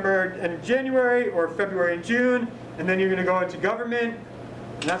September and January or February and June. And then you're going to go into government,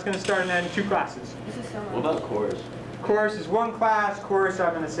 and that's going to start and end 2 classes. This is so much. What about chorus? Chorus is 1 class. Chorus,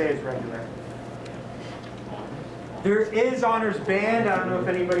 I'm going to say, is regular. There is honors band. I don't know if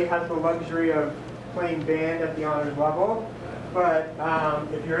anybody has the luxury of playing band at the honors level, but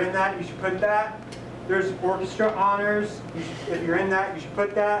if you're in that, you should put that. There's orchestra honors. If you're in that, you should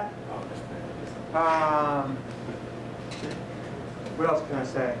put that. What else can I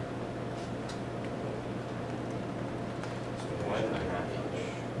say?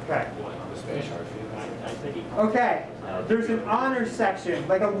 Okay. The Spanish art field. Okay. There's an honors section,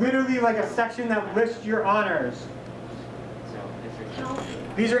 literally like a section that lists your honors.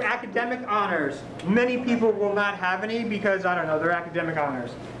 These are academic honors. Many people will not have any because, I don't know, they're academic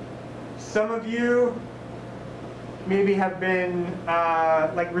honors. Some of you maybe have been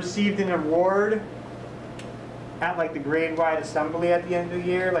received an award at like the grade-wide assembly at the end of the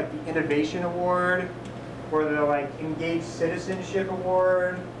year, like the Innovation Award, or the like Engaged Citizenship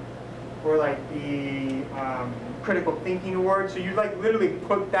Award, or like the Critical Thinking Award. So you'd like literally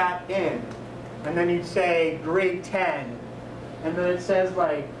put that in, and then you'd say grade 10, and then it says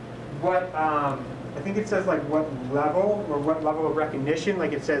like what I think it says like what level or what level of recognition,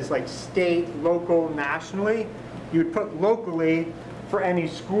 like it says like state, local, nationally. You would put locally for any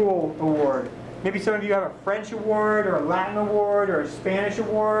school award. Maybe some of you have a French award or a Latin award or a Spanish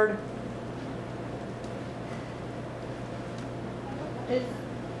award.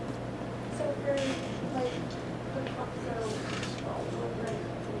 So for like,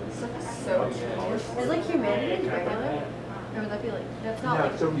 Is like humanities regular? Or would that be like, that's not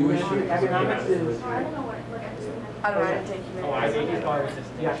like. So economics is. I don't know what, like, I just. I don't know, I didn't take humanities. Oh, I think it's probably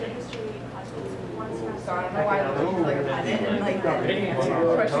Yeah. History classes, one semester. So I don't know why I looked like I didn't like question.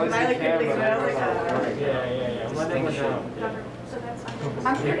 I like did things, but I was like, Yeah. I'm letting you know. So that's under.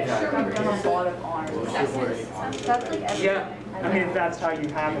 I'm pretty sure we've done a lot of honors assessments. That's like everything. Yeah, I mean, if that's how you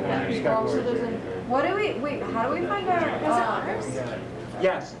have it on your schedule. What do we, wait, how do we find our,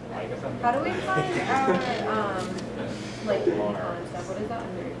 Yes. how do we find our, like, econ stuff? What is that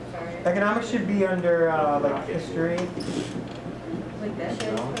under, sorry? Economics should be under like history. Like this?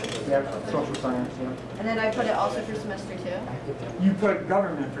 Yeah, social science, yeah. And then I put it also for semester 2. You put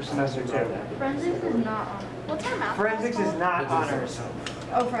government for semester 2. Forensics is not honors. What's our math? Forensics is not honors.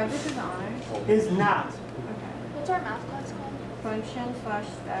 Oh, forensics is honors. Is not. What's our math class called?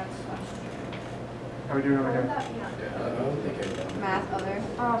 Function/stats/ How are we doing over What would here? that be on? I don't think I've done that. math other.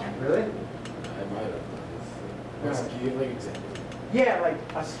 Really? I might have. Let's give like examples. Yeah, like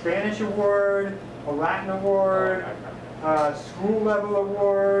a Spanish award, a Latin award, a school level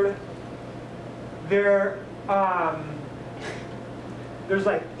award. There's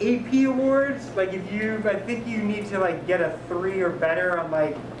like AP awards. Like if I think you need to like get a 3 or better on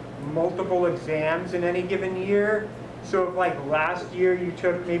like multiple exams in any given year. So if like last year you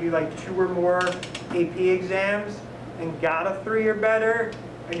took maybe like 2 or more AP exams and got a 3 or better,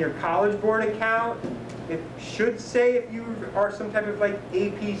 and your College Board account, it should say if you are some type of like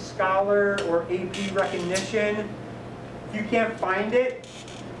AP scholar or AP recognition. If you can't find it,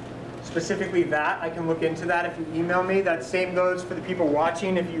 specifically that, I can look into that if you email me. That same goes for the people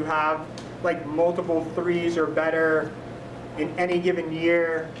watching. If you have like multiple 3s or better in any given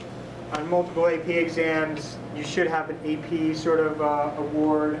year on multiple AP exams, you should have an AP sort of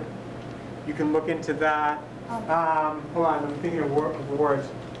award. You can look into that. Hold on, I'm thinking of awards.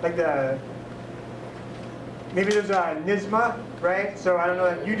 Like maybe there's a NISMA, right? So I don't know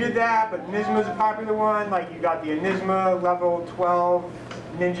if you did that, but NISMA is a popular one. Like you got the NISMA Level 12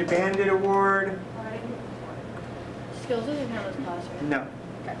 Ninja Bandit Award. Skills doesn't count as class, right? No.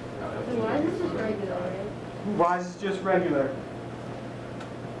 Okay. Why is this just regular, right? Why is it just regular?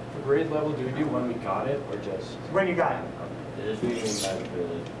 For grade level, do we do when we got it or just? When you got it? It is reading by the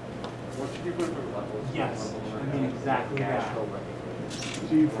village. What should you put for levels? Yes, I mean exactly that. National recognition.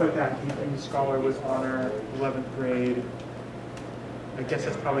 So you put that AP Scholar with honor, 11th grade. I guess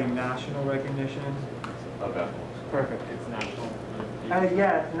that's probably national recognition. Okay. Perfect. It's national.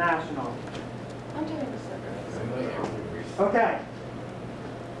 Yeah, it's national. I'm doing this separate. Okay.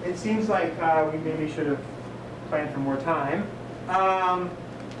 It seems like we maybe should have planned for more time.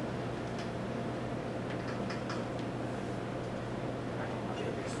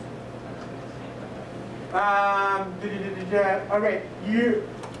 Okay,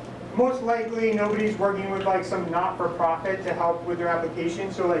 most likely nobody's working with like some not-for-profit to help with their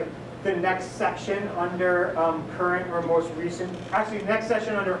application. So like the next section under current or most recent, actually the next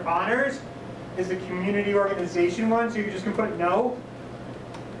section under honors is the community organization one. So you just can put no.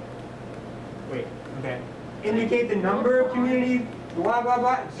 Wait, okay. Indicate the number of community, blah, blah,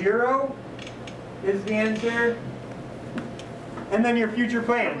 blah. 0 is the answer. And then your future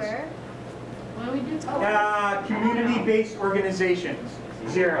plans. Where? What do we do? Community-based organizations,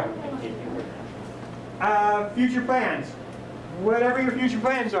 0. Future plans. Whatever your future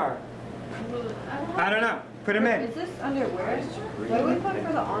plans are. I don't know. Put them in. Is this under where? What do we put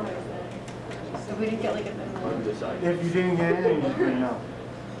for the honors then? So we didn't get like a minimum. If you didn't get it, then you put no.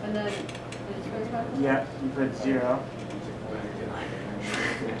 And then, Yeah, you put 0.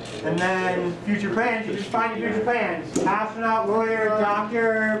 And then future plans, you just find your future plans. Astronaut, lawyer,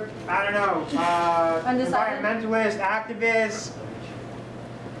 doctor, I don't know, Undecided? environmentalist, activist,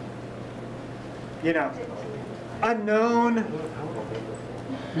 you know, unknown,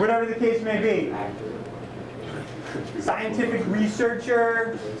 whatever the case may be. Scientific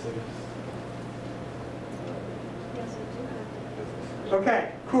researcher.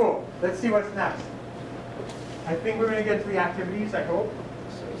 Okay, cool. Let's see what's next. I think we're going to get to the activities, I hope.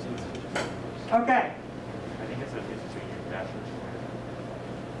 Okay. I think it's a between your bachelor's.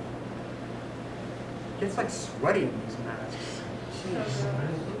 It's like sweaty in these masks.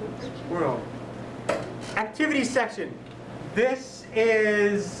 Jeez. World. Activities section. This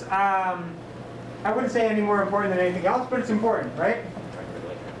is I wouldn't say any more important than anything else, but it's important, right?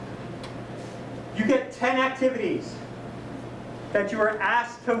 You get 10 activities that you are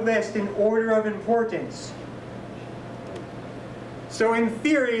asked to list in order of importance. So in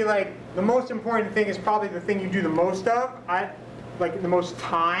theory, like, the most important thing is probably the thing you do the most of, like the most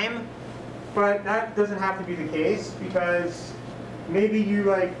time, but that doesn't have to be the case, because maybe you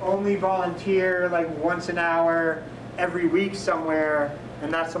like only volunteer like once an hour every week somewhere,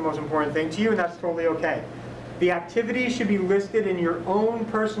 and that's the most important thing to you, and that's totally okay. The activities should be listed in your own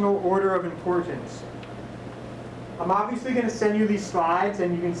personal order of importance. I'm obviously going to send you these slides,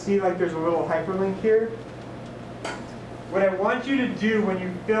 and you can see like there's a little hyperlink here. What I want you to do when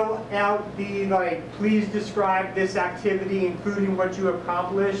you fill out the like, please describe this activity, including what you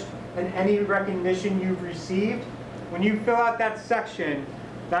accomplished and any recognition you've received, when you fill out that section,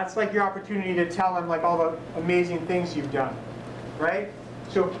 that's like your opportunity to tell them like all the amazing things you've done, right?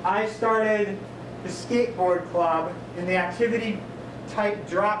 So if I started the skateboard club, in the activity type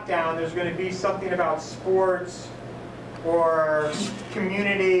drop down, there's going to be something about sports or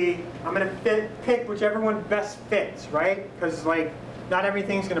community. I'm going to pick whichever one best fits, right? Because like not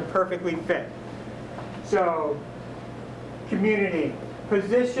everything's going to perfectly fit. So community,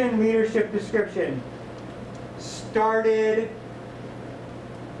 position, leadership, description, started,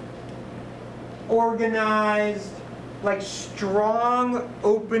 organized, like strong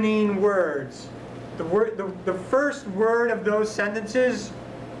opening words. The first word of those sentences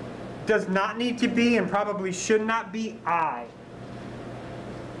does not need to be, and probably should not be, I.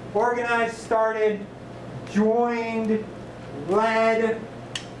 Organized, started, joined, led,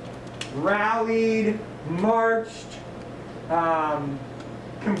 rallied, marched,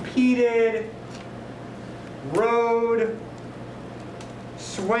 competed, rode,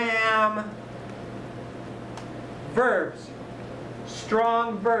 swam. Verbs,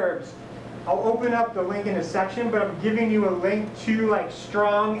 strong verbs. I'll open up the link in a section, but I'm giving you a link to like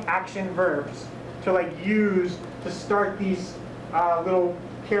strong action verbs to like use to start these little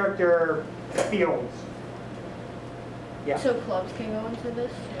character fields. Yeah. So clubs can go into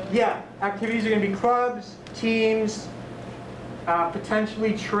this too? Yeah, activities are going to be clubs, teams,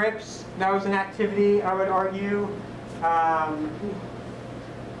 potentially trips. That was an activity, I would argue.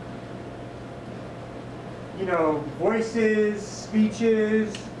 You know, voices,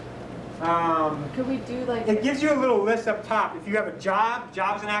 speeches. Could we do like? It gives you a little list up top. If you have a job,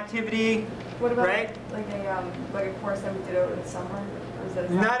 job's an activity. What about right? like a course that we did over the summer? Or is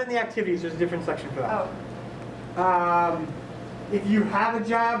that not in the activities. There's a different section for that. Oh. If you have a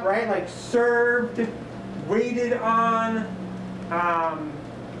job, right, like served, waited on,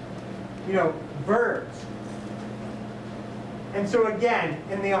 you know, verbs. And so again,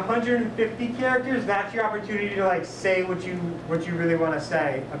 in the 150 characters, that's your opportunity to like say what you really want to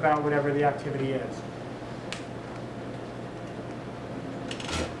say about whatever the activity is.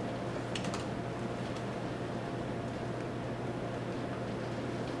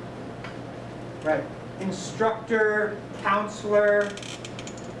 Right. Instructor, counselor. So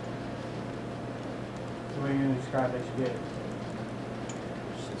what are you going to describe that you did?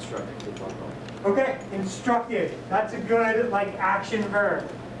 Just instructing kids on home. Okay, instructed. That's a good like action verb.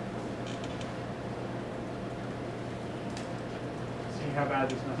 See how bad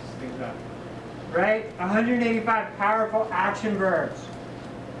this messes things up. Right? 185 powerful action verbs.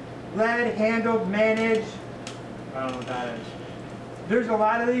 Led, handled, managed. I don't know what that is. There's a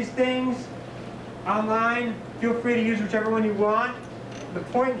lot of these things online. Feel free to use whichever one you want. The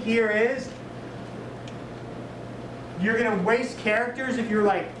point here is you're going to waste characters if you're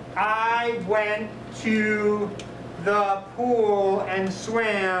like, I went to the pool and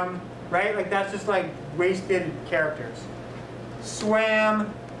swam, right? Like that's just like wasted characters. Swam,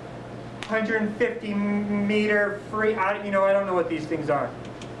 150 meter free, I don't know what these things are.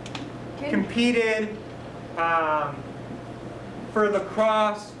 Competed for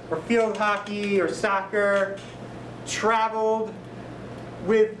lacrosse or field hockey or soccer. Traveled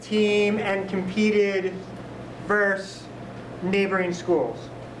with team and competed versus neighboring schools.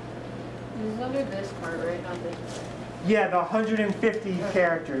 This is under this part, right? Not this part. Yeah, the 150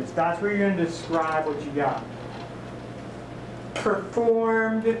 characters. That's where you're going to describe what you got.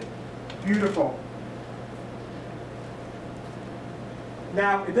 Performed. Beautiful.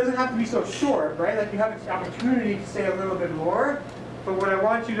 Now, it doesn't have to be so short, right? Like you have the opportunity to say a little bit more. But what I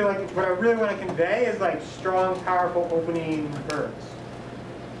want you to like, what I really want to convey is like strong, powerful opening verbs.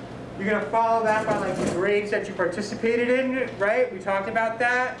 You're going to follow that by like the grades that you participated in, right? We talked about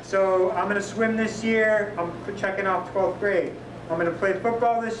that. So I'm going to swim this year. I'm checking off 12th grade. I'm going to play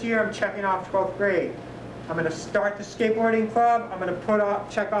football this year. I'm checking off 12th grade. I'm going to start the skateboarding club. I'm going to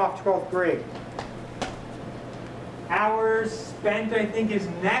check off 12th grade. Hours spent, I think, is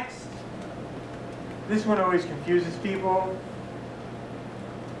next. This one always confuses people.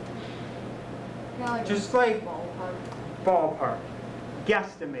 Just like ballpark,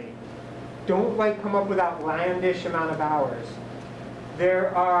 guesstimate. Don't like come up with outlandish amount of hours.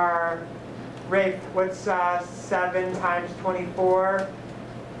 There are, Rafe, what's 7 times 24?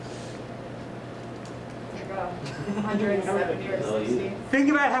 170 or 60. Think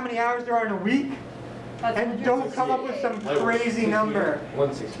about how many hours there are in a week, and don't come up with some crazy number.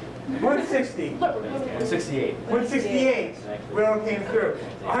 160. 160. 168. 168. Will came through.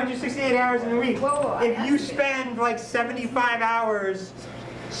 168 hours in a week. Whoa, If you spend like 75 hours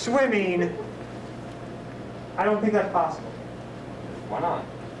swimming, I don't think that's possible. Why not?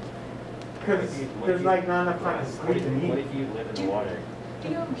 Because there's like not enough time to sleep and What eat. if you live in the water?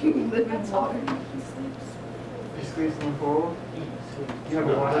 You live in water. You sleep in the pool. You have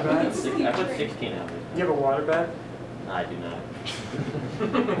a water bed. I put 16 hours. You have a water bed. I do not.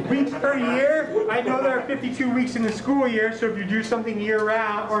 Weeks per year, I know there are 52 weeks in the school year, so if you do something year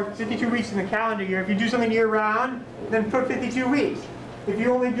round, or 52 weeks in the calendar year, if you do something year round, then put 52 weeks. If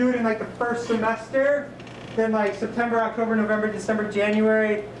you only do it in like the first semester, then like September, October, November, December,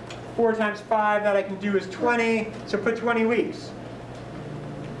 January, 4 times 5, that I can do is 20, so put 20 weeks.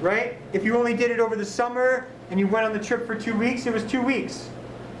 Right? If you only did it over the summer, and you went on the trip for 2 weeks, it was 2 weeks.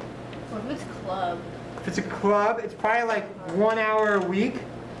 What if it's club? If it's a club, it's probably like 1 hour a week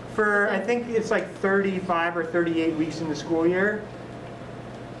for, I think it's like 35 or 38 weeks in the school year.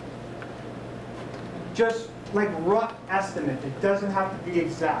 Just like rough estimate. It doesn't have to be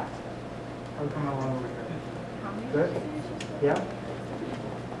exact. I'm coming along with it. Good? Yeah?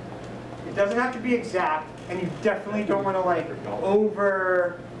 It doesn't have to be exact, and you definitely don't want to like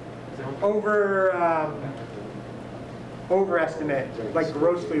overestimate, like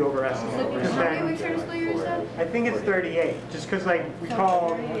grossly overestimate. So Because how many then- weeks are in school year, you said? I think it's 38, just because like we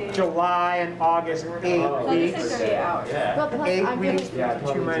call July and August 8 So you said weeks. 38 hours. Yeah. But plus, 8 I'm weeks,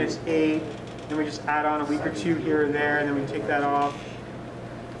 gonna, 2 minus 8, then we just add on a week or 2 here and there, and then we take that off.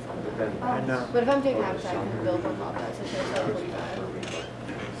 And but if I'm taking half time, I can build on top of that, so should I start 45?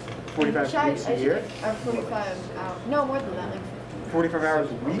 45 Should I- weeks I a should year, take- 45 hours. No, more than that, like, 45 hours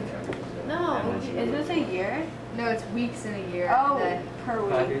a week. no. Isn't this a year? No, it's weeks in a year. Oh, and then per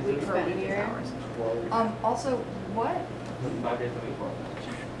Five week, days week a per spent week in is year. hours. Also, what? 5 days a week.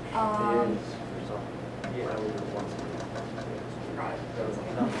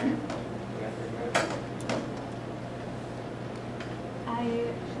 I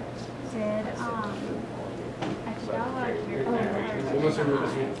did, I forgot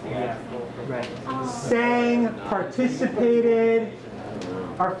what Sang, participated.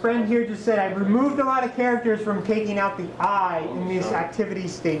 Our friend here just said, I removed a lot of characters from taking out the I in this activity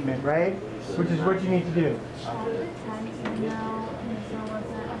statement, right? Which is what you need to do.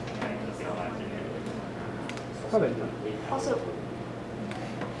 Also,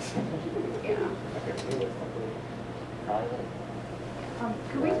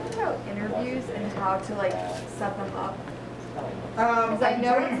 could we talk about interviews and how to like set them up? I can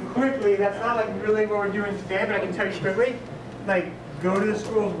tell you quickly, that's not like really what we're doing today, but I can tell you quickly. Like, go to the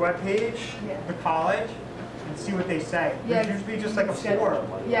school's webpage, the college, and see what they say. Yeah, There's usually just like a form.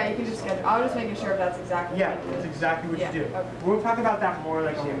 Yeah, you can just schedule. I was just making sure if that's exactly Yeah, what you that's do. exactly what Yeah, you do. okay. We'll talk about that more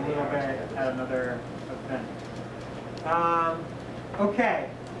like a little bit at another event. Okay.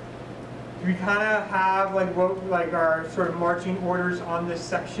 Do we kind of have like what like our sort of marching orders on this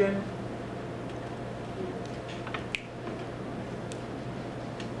section?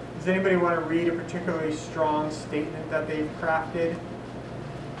 Does anybody want to read a particularly strong statement that they've crafted?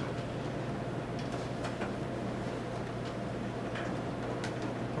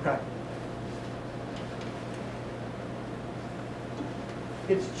 Okay.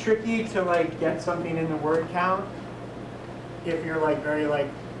 It's tricky to like get something in the word count if you're like very like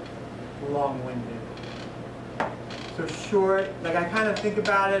long-winded. So short, like I kind of think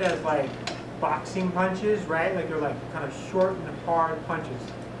about it as like boxing punches, right? Like they're like kind of short and hard punches,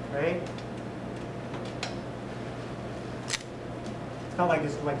 right? It's not like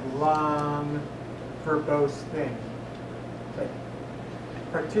this like long, verbose thing. Like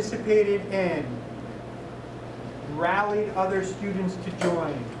participated in, rallied other students to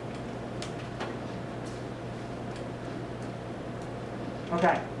join.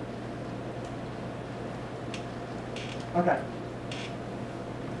 Okay. Okay.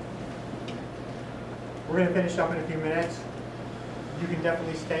 We're going to finish up in a few minutes. You can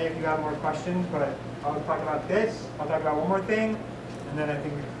definitely stay if you have more questions, but I'll talk about this, I'll talk about one more thing, and then I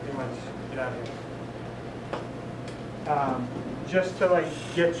think we can pretty much get out of here. Just to like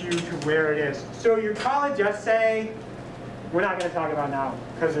get you to where it is. So your college essay we're not going to talk about now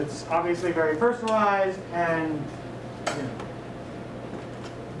because it's obviously very personalized and, you know.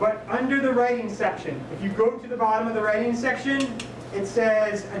 But under the writing section, if you go to the bottom of the writing section, it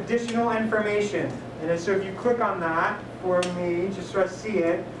says additional information. And so if you click on that for me, just so I see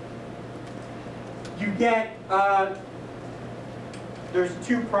it, you get, there's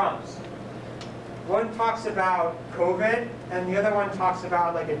 2 prompts. One talks about COVID, and the other one talks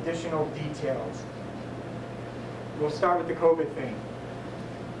about like additional details. We'll start with the COVID thing.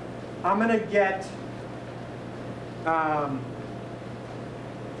 I'm gonna get, I'm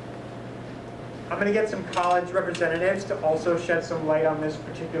gonna get some college representatives to also shed some light on this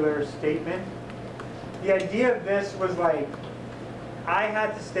particular statement. The idea of this was like, I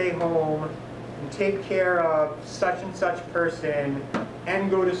had to stay home and take care of such and such person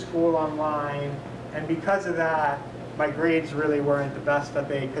and go to school online, and because of that, my grades really weren't the best that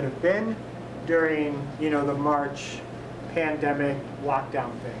they could have been during, you know, the March pandemic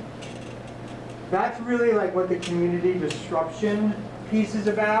lockdown thing. That's really like what the community disruption piece is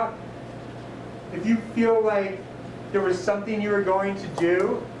about. If you feel like there was something you were going to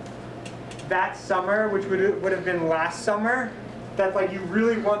do that summer, which would have been last summer, that like you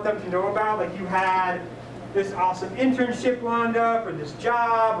really want them to know about, like you had this awesome internship lined up, or this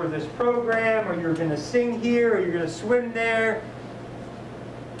job, or this program, or you're gonna sing here, or you're gonna swim there.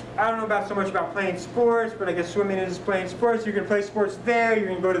 I don't know about so much about playing sports, but I guess swimming is playing sports. You're gonna play sports there, you're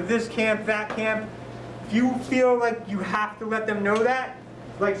gonna go to this camp, that camp. If you feel like you have to let them know that,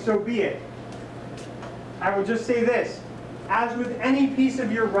 like so be it. I will just say this, as with any piece of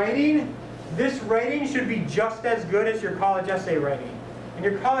your writing, this writing should be just as good as your college essay writing. And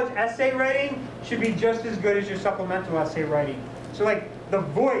your college essay writing should be just as good as your supplemental essay writing. So like the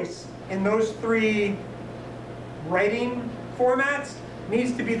voice in those 3 writing formats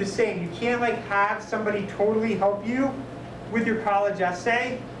needs to be the same. You can't like have somebody totally help you with your college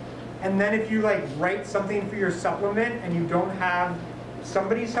essay, and then if you like write something for your supplement and you don't have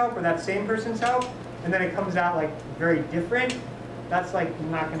somebody's help or that same person's help, and then it comes out like very different, that's like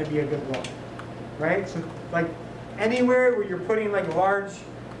not going to be a good look, right? So like anywhere where you're putting like large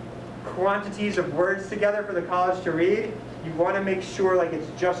quantities of words together for the college to read, you want to make sure like it's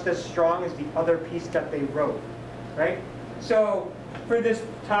just as strong as the other piece that they wrote, right? So for this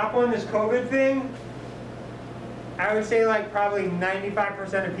top one, this COVID thing, I would say like probably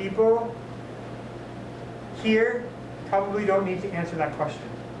 95% of people here probably don't need to answer that question.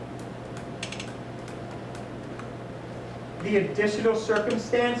 The additional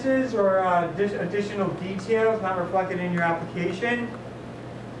circumstances or additional details not reflected in your application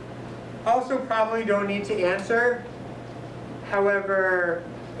also probably don't need to answer. However,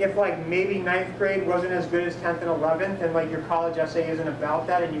 if like maybe 9th grade wasn't as good as 10th and 11th and like your college essay isn't about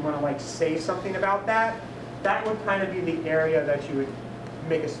that and you want to like say something about that, that would kind of be the area that you would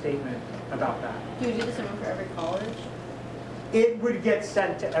make a statement about that. Do you do the same for every college? It would get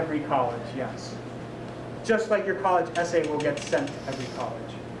sent to every college, yes. Just like your college essay will get sent to every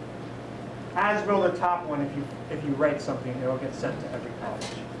college. As will the top one, if you write something, it will get sent to every college.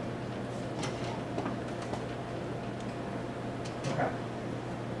 Okay.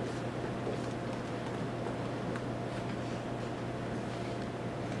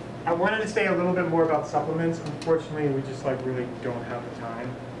 I wanted to say a little bit more about supplements. Unfortunately, we just like really don't have the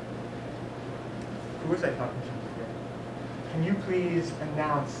time. Who was I talking to here? Can you please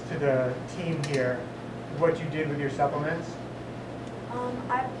announce to the team here what you did with your supplements?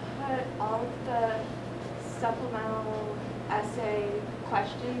 I put all of the supplemental essay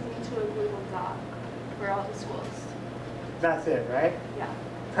questions into a Google Doc for all the schools. That's it, right? Yeah.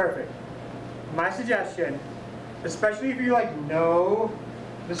 Perfect. My suggestion, especially if you like know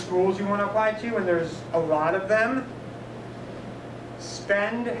the schools you want to apply to, and there's a lot of them,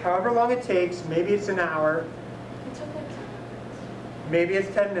 spend however long it takes, maybe it's an hour, It took like 10 minutes. maybe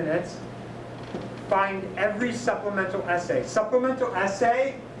it's 10 minutes, find every supplemental essay. Supplemental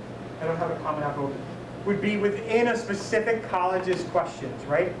essay, I don't have a Common App open, would be within a specific college's questions,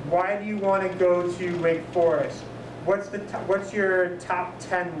 right? Why do you want to go to Wake Forest? What's your top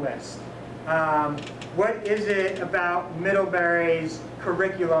 10 list? What is it about Middlebury's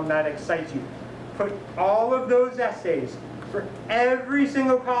curriculum that excites you? Put all of those essays for every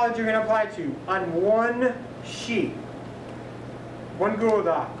single college you're going to apply to on one sheet, one Google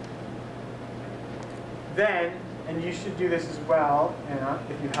Doc. Then, and you should do this as well, Anna,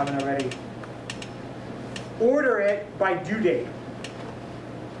 if you haven't already, order it by due date,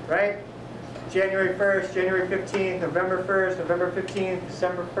 right? January 1st, January 15th, November 1st, November 15th,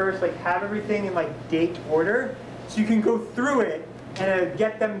 December 1st, like have everything in like date order so you can go through it and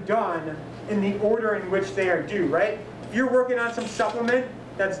get them done in the order in which they are due, right? if you're working on some supplement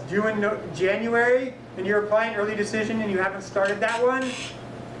that's due in January and you're applying early decision and you haven't started that one,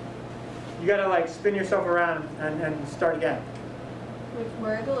 you gotta like spin yourself around and start again.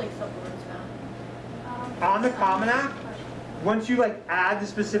 Where are the like supplements found? On the Common App, once you like add the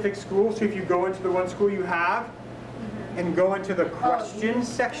specific school, so if you go into the one school you have and go into the questions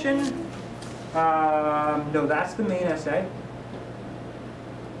section, no, that's the main essay.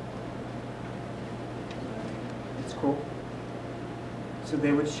 It's cool. So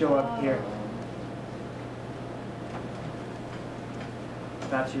they would show up here.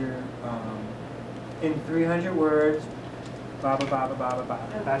 That's your, in 300 words, blah, blah, blah, blah, blah, blah.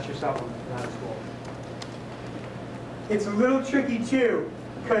 That's your supplement for that school. It's a little tricky too,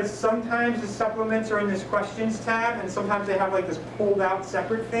 because sometimes the supplements are in this questions tab, and sometimes they have like this pulled out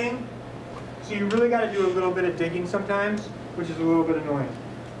separate thing. So you really got to do a little bit of digging sometimes, which is a little bit annoying.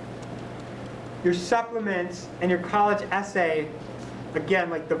 Your supplements and your college essay, again,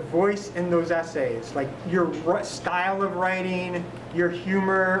 like the voice in those essays, like your style of writing, your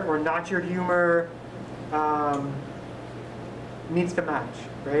humor or not your humor, needs to match,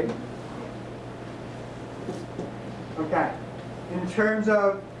 right? Okay, in terms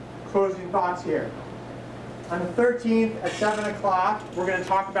of closing thoughts here. On the 13th at 7 o'clock, we're going to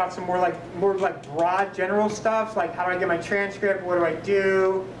talk about some more like broad general stuff, like how do I get my transcript, what do I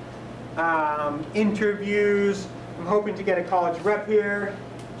do, interviews. I'm hoping to get a college rep here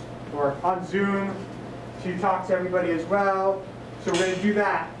or on Zoom to talk to everybody as well. So we're going to do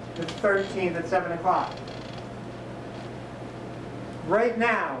that the 13th at 7 o'clock. Right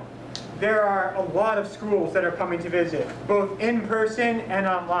now, there are a lot of schools that are coming to visit, both in person and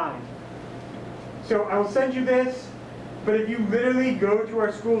online. So I will send you this, but if you literally go to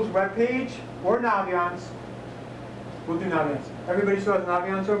our school's webpage or Naviance, we'll do Naviance. Everybody still has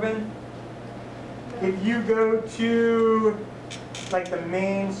Naviance open? If you go to like the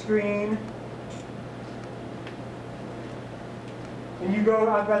main screen, and you go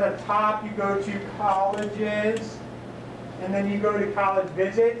up at the top, you go to colleges, and then you go to college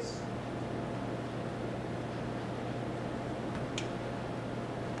visits.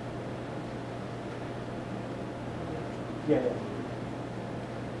 Yeah. Hit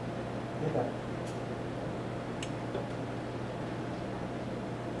that.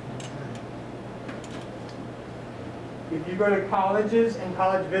 If you go to colleges and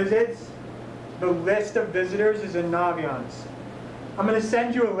college visits, the list of visitors is in Naviance. I'm going to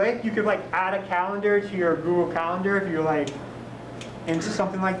send you a link. You could like add a calendar to your Google Calendar if you're like into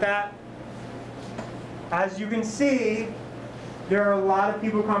something like that. As you can see, there are a lot of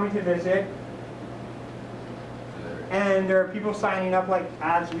people coming to visit. And there are people signing up like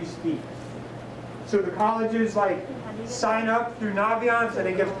as we speak. So the colleges like sign up through Naviance and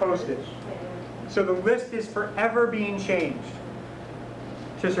it gets posted. So the list is forever being changed,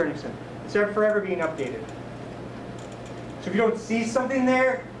 to a certain extent. It's forever being updated. So if you don't see something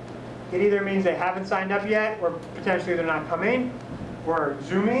there, it either means they haven't signed up yet, or potentially they're not coming, or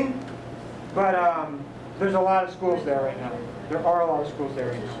Zooming. But there's a lot of schools there right now. There are a lot of schools there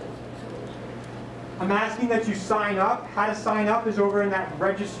right now. I'm asking that you sign up. How to sign up is over in that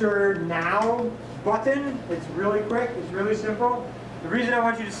Register Now button. It's really quick. It's really simple. The reason I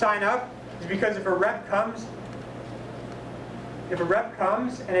want you to sign up is because if a rep comes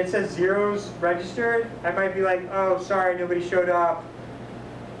and it says zeros registered, I might be like, oh, sorry, nobody showed up.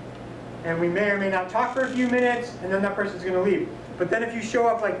 And we may or may not talk for a few minutes, and then that person's going to leave. But then if you show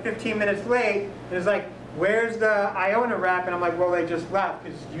up like 15 minutes late, and it's like, where's the Iona rep? And I'm like, well, they just left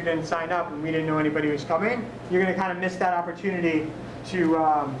because you didn't sign up and we didn't know anybody was coming. You're going to kind of miss that opportunity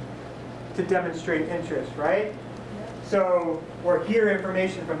to demonstrate interest, right? So, or hear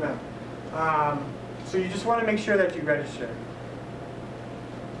information from them. So you just want to make sure that you register.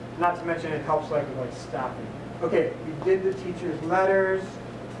 Not to mention it helps like with like staffing. Okay, we did the teachers' letters.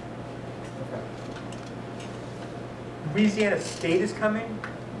 Okay. Louisiana State is coming.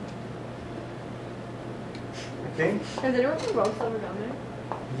 I think. Has anyone from Bronxville ever done there?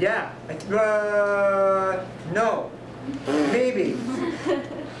 Yeah. No. Maybe.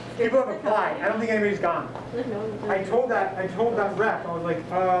 People have applied. I don't think anybody's gone. I told that rep. I was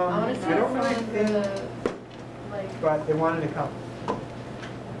like, I don't really think. But they wanted to come.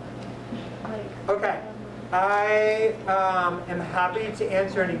 Okay. I am happy to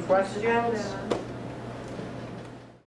answer any questions.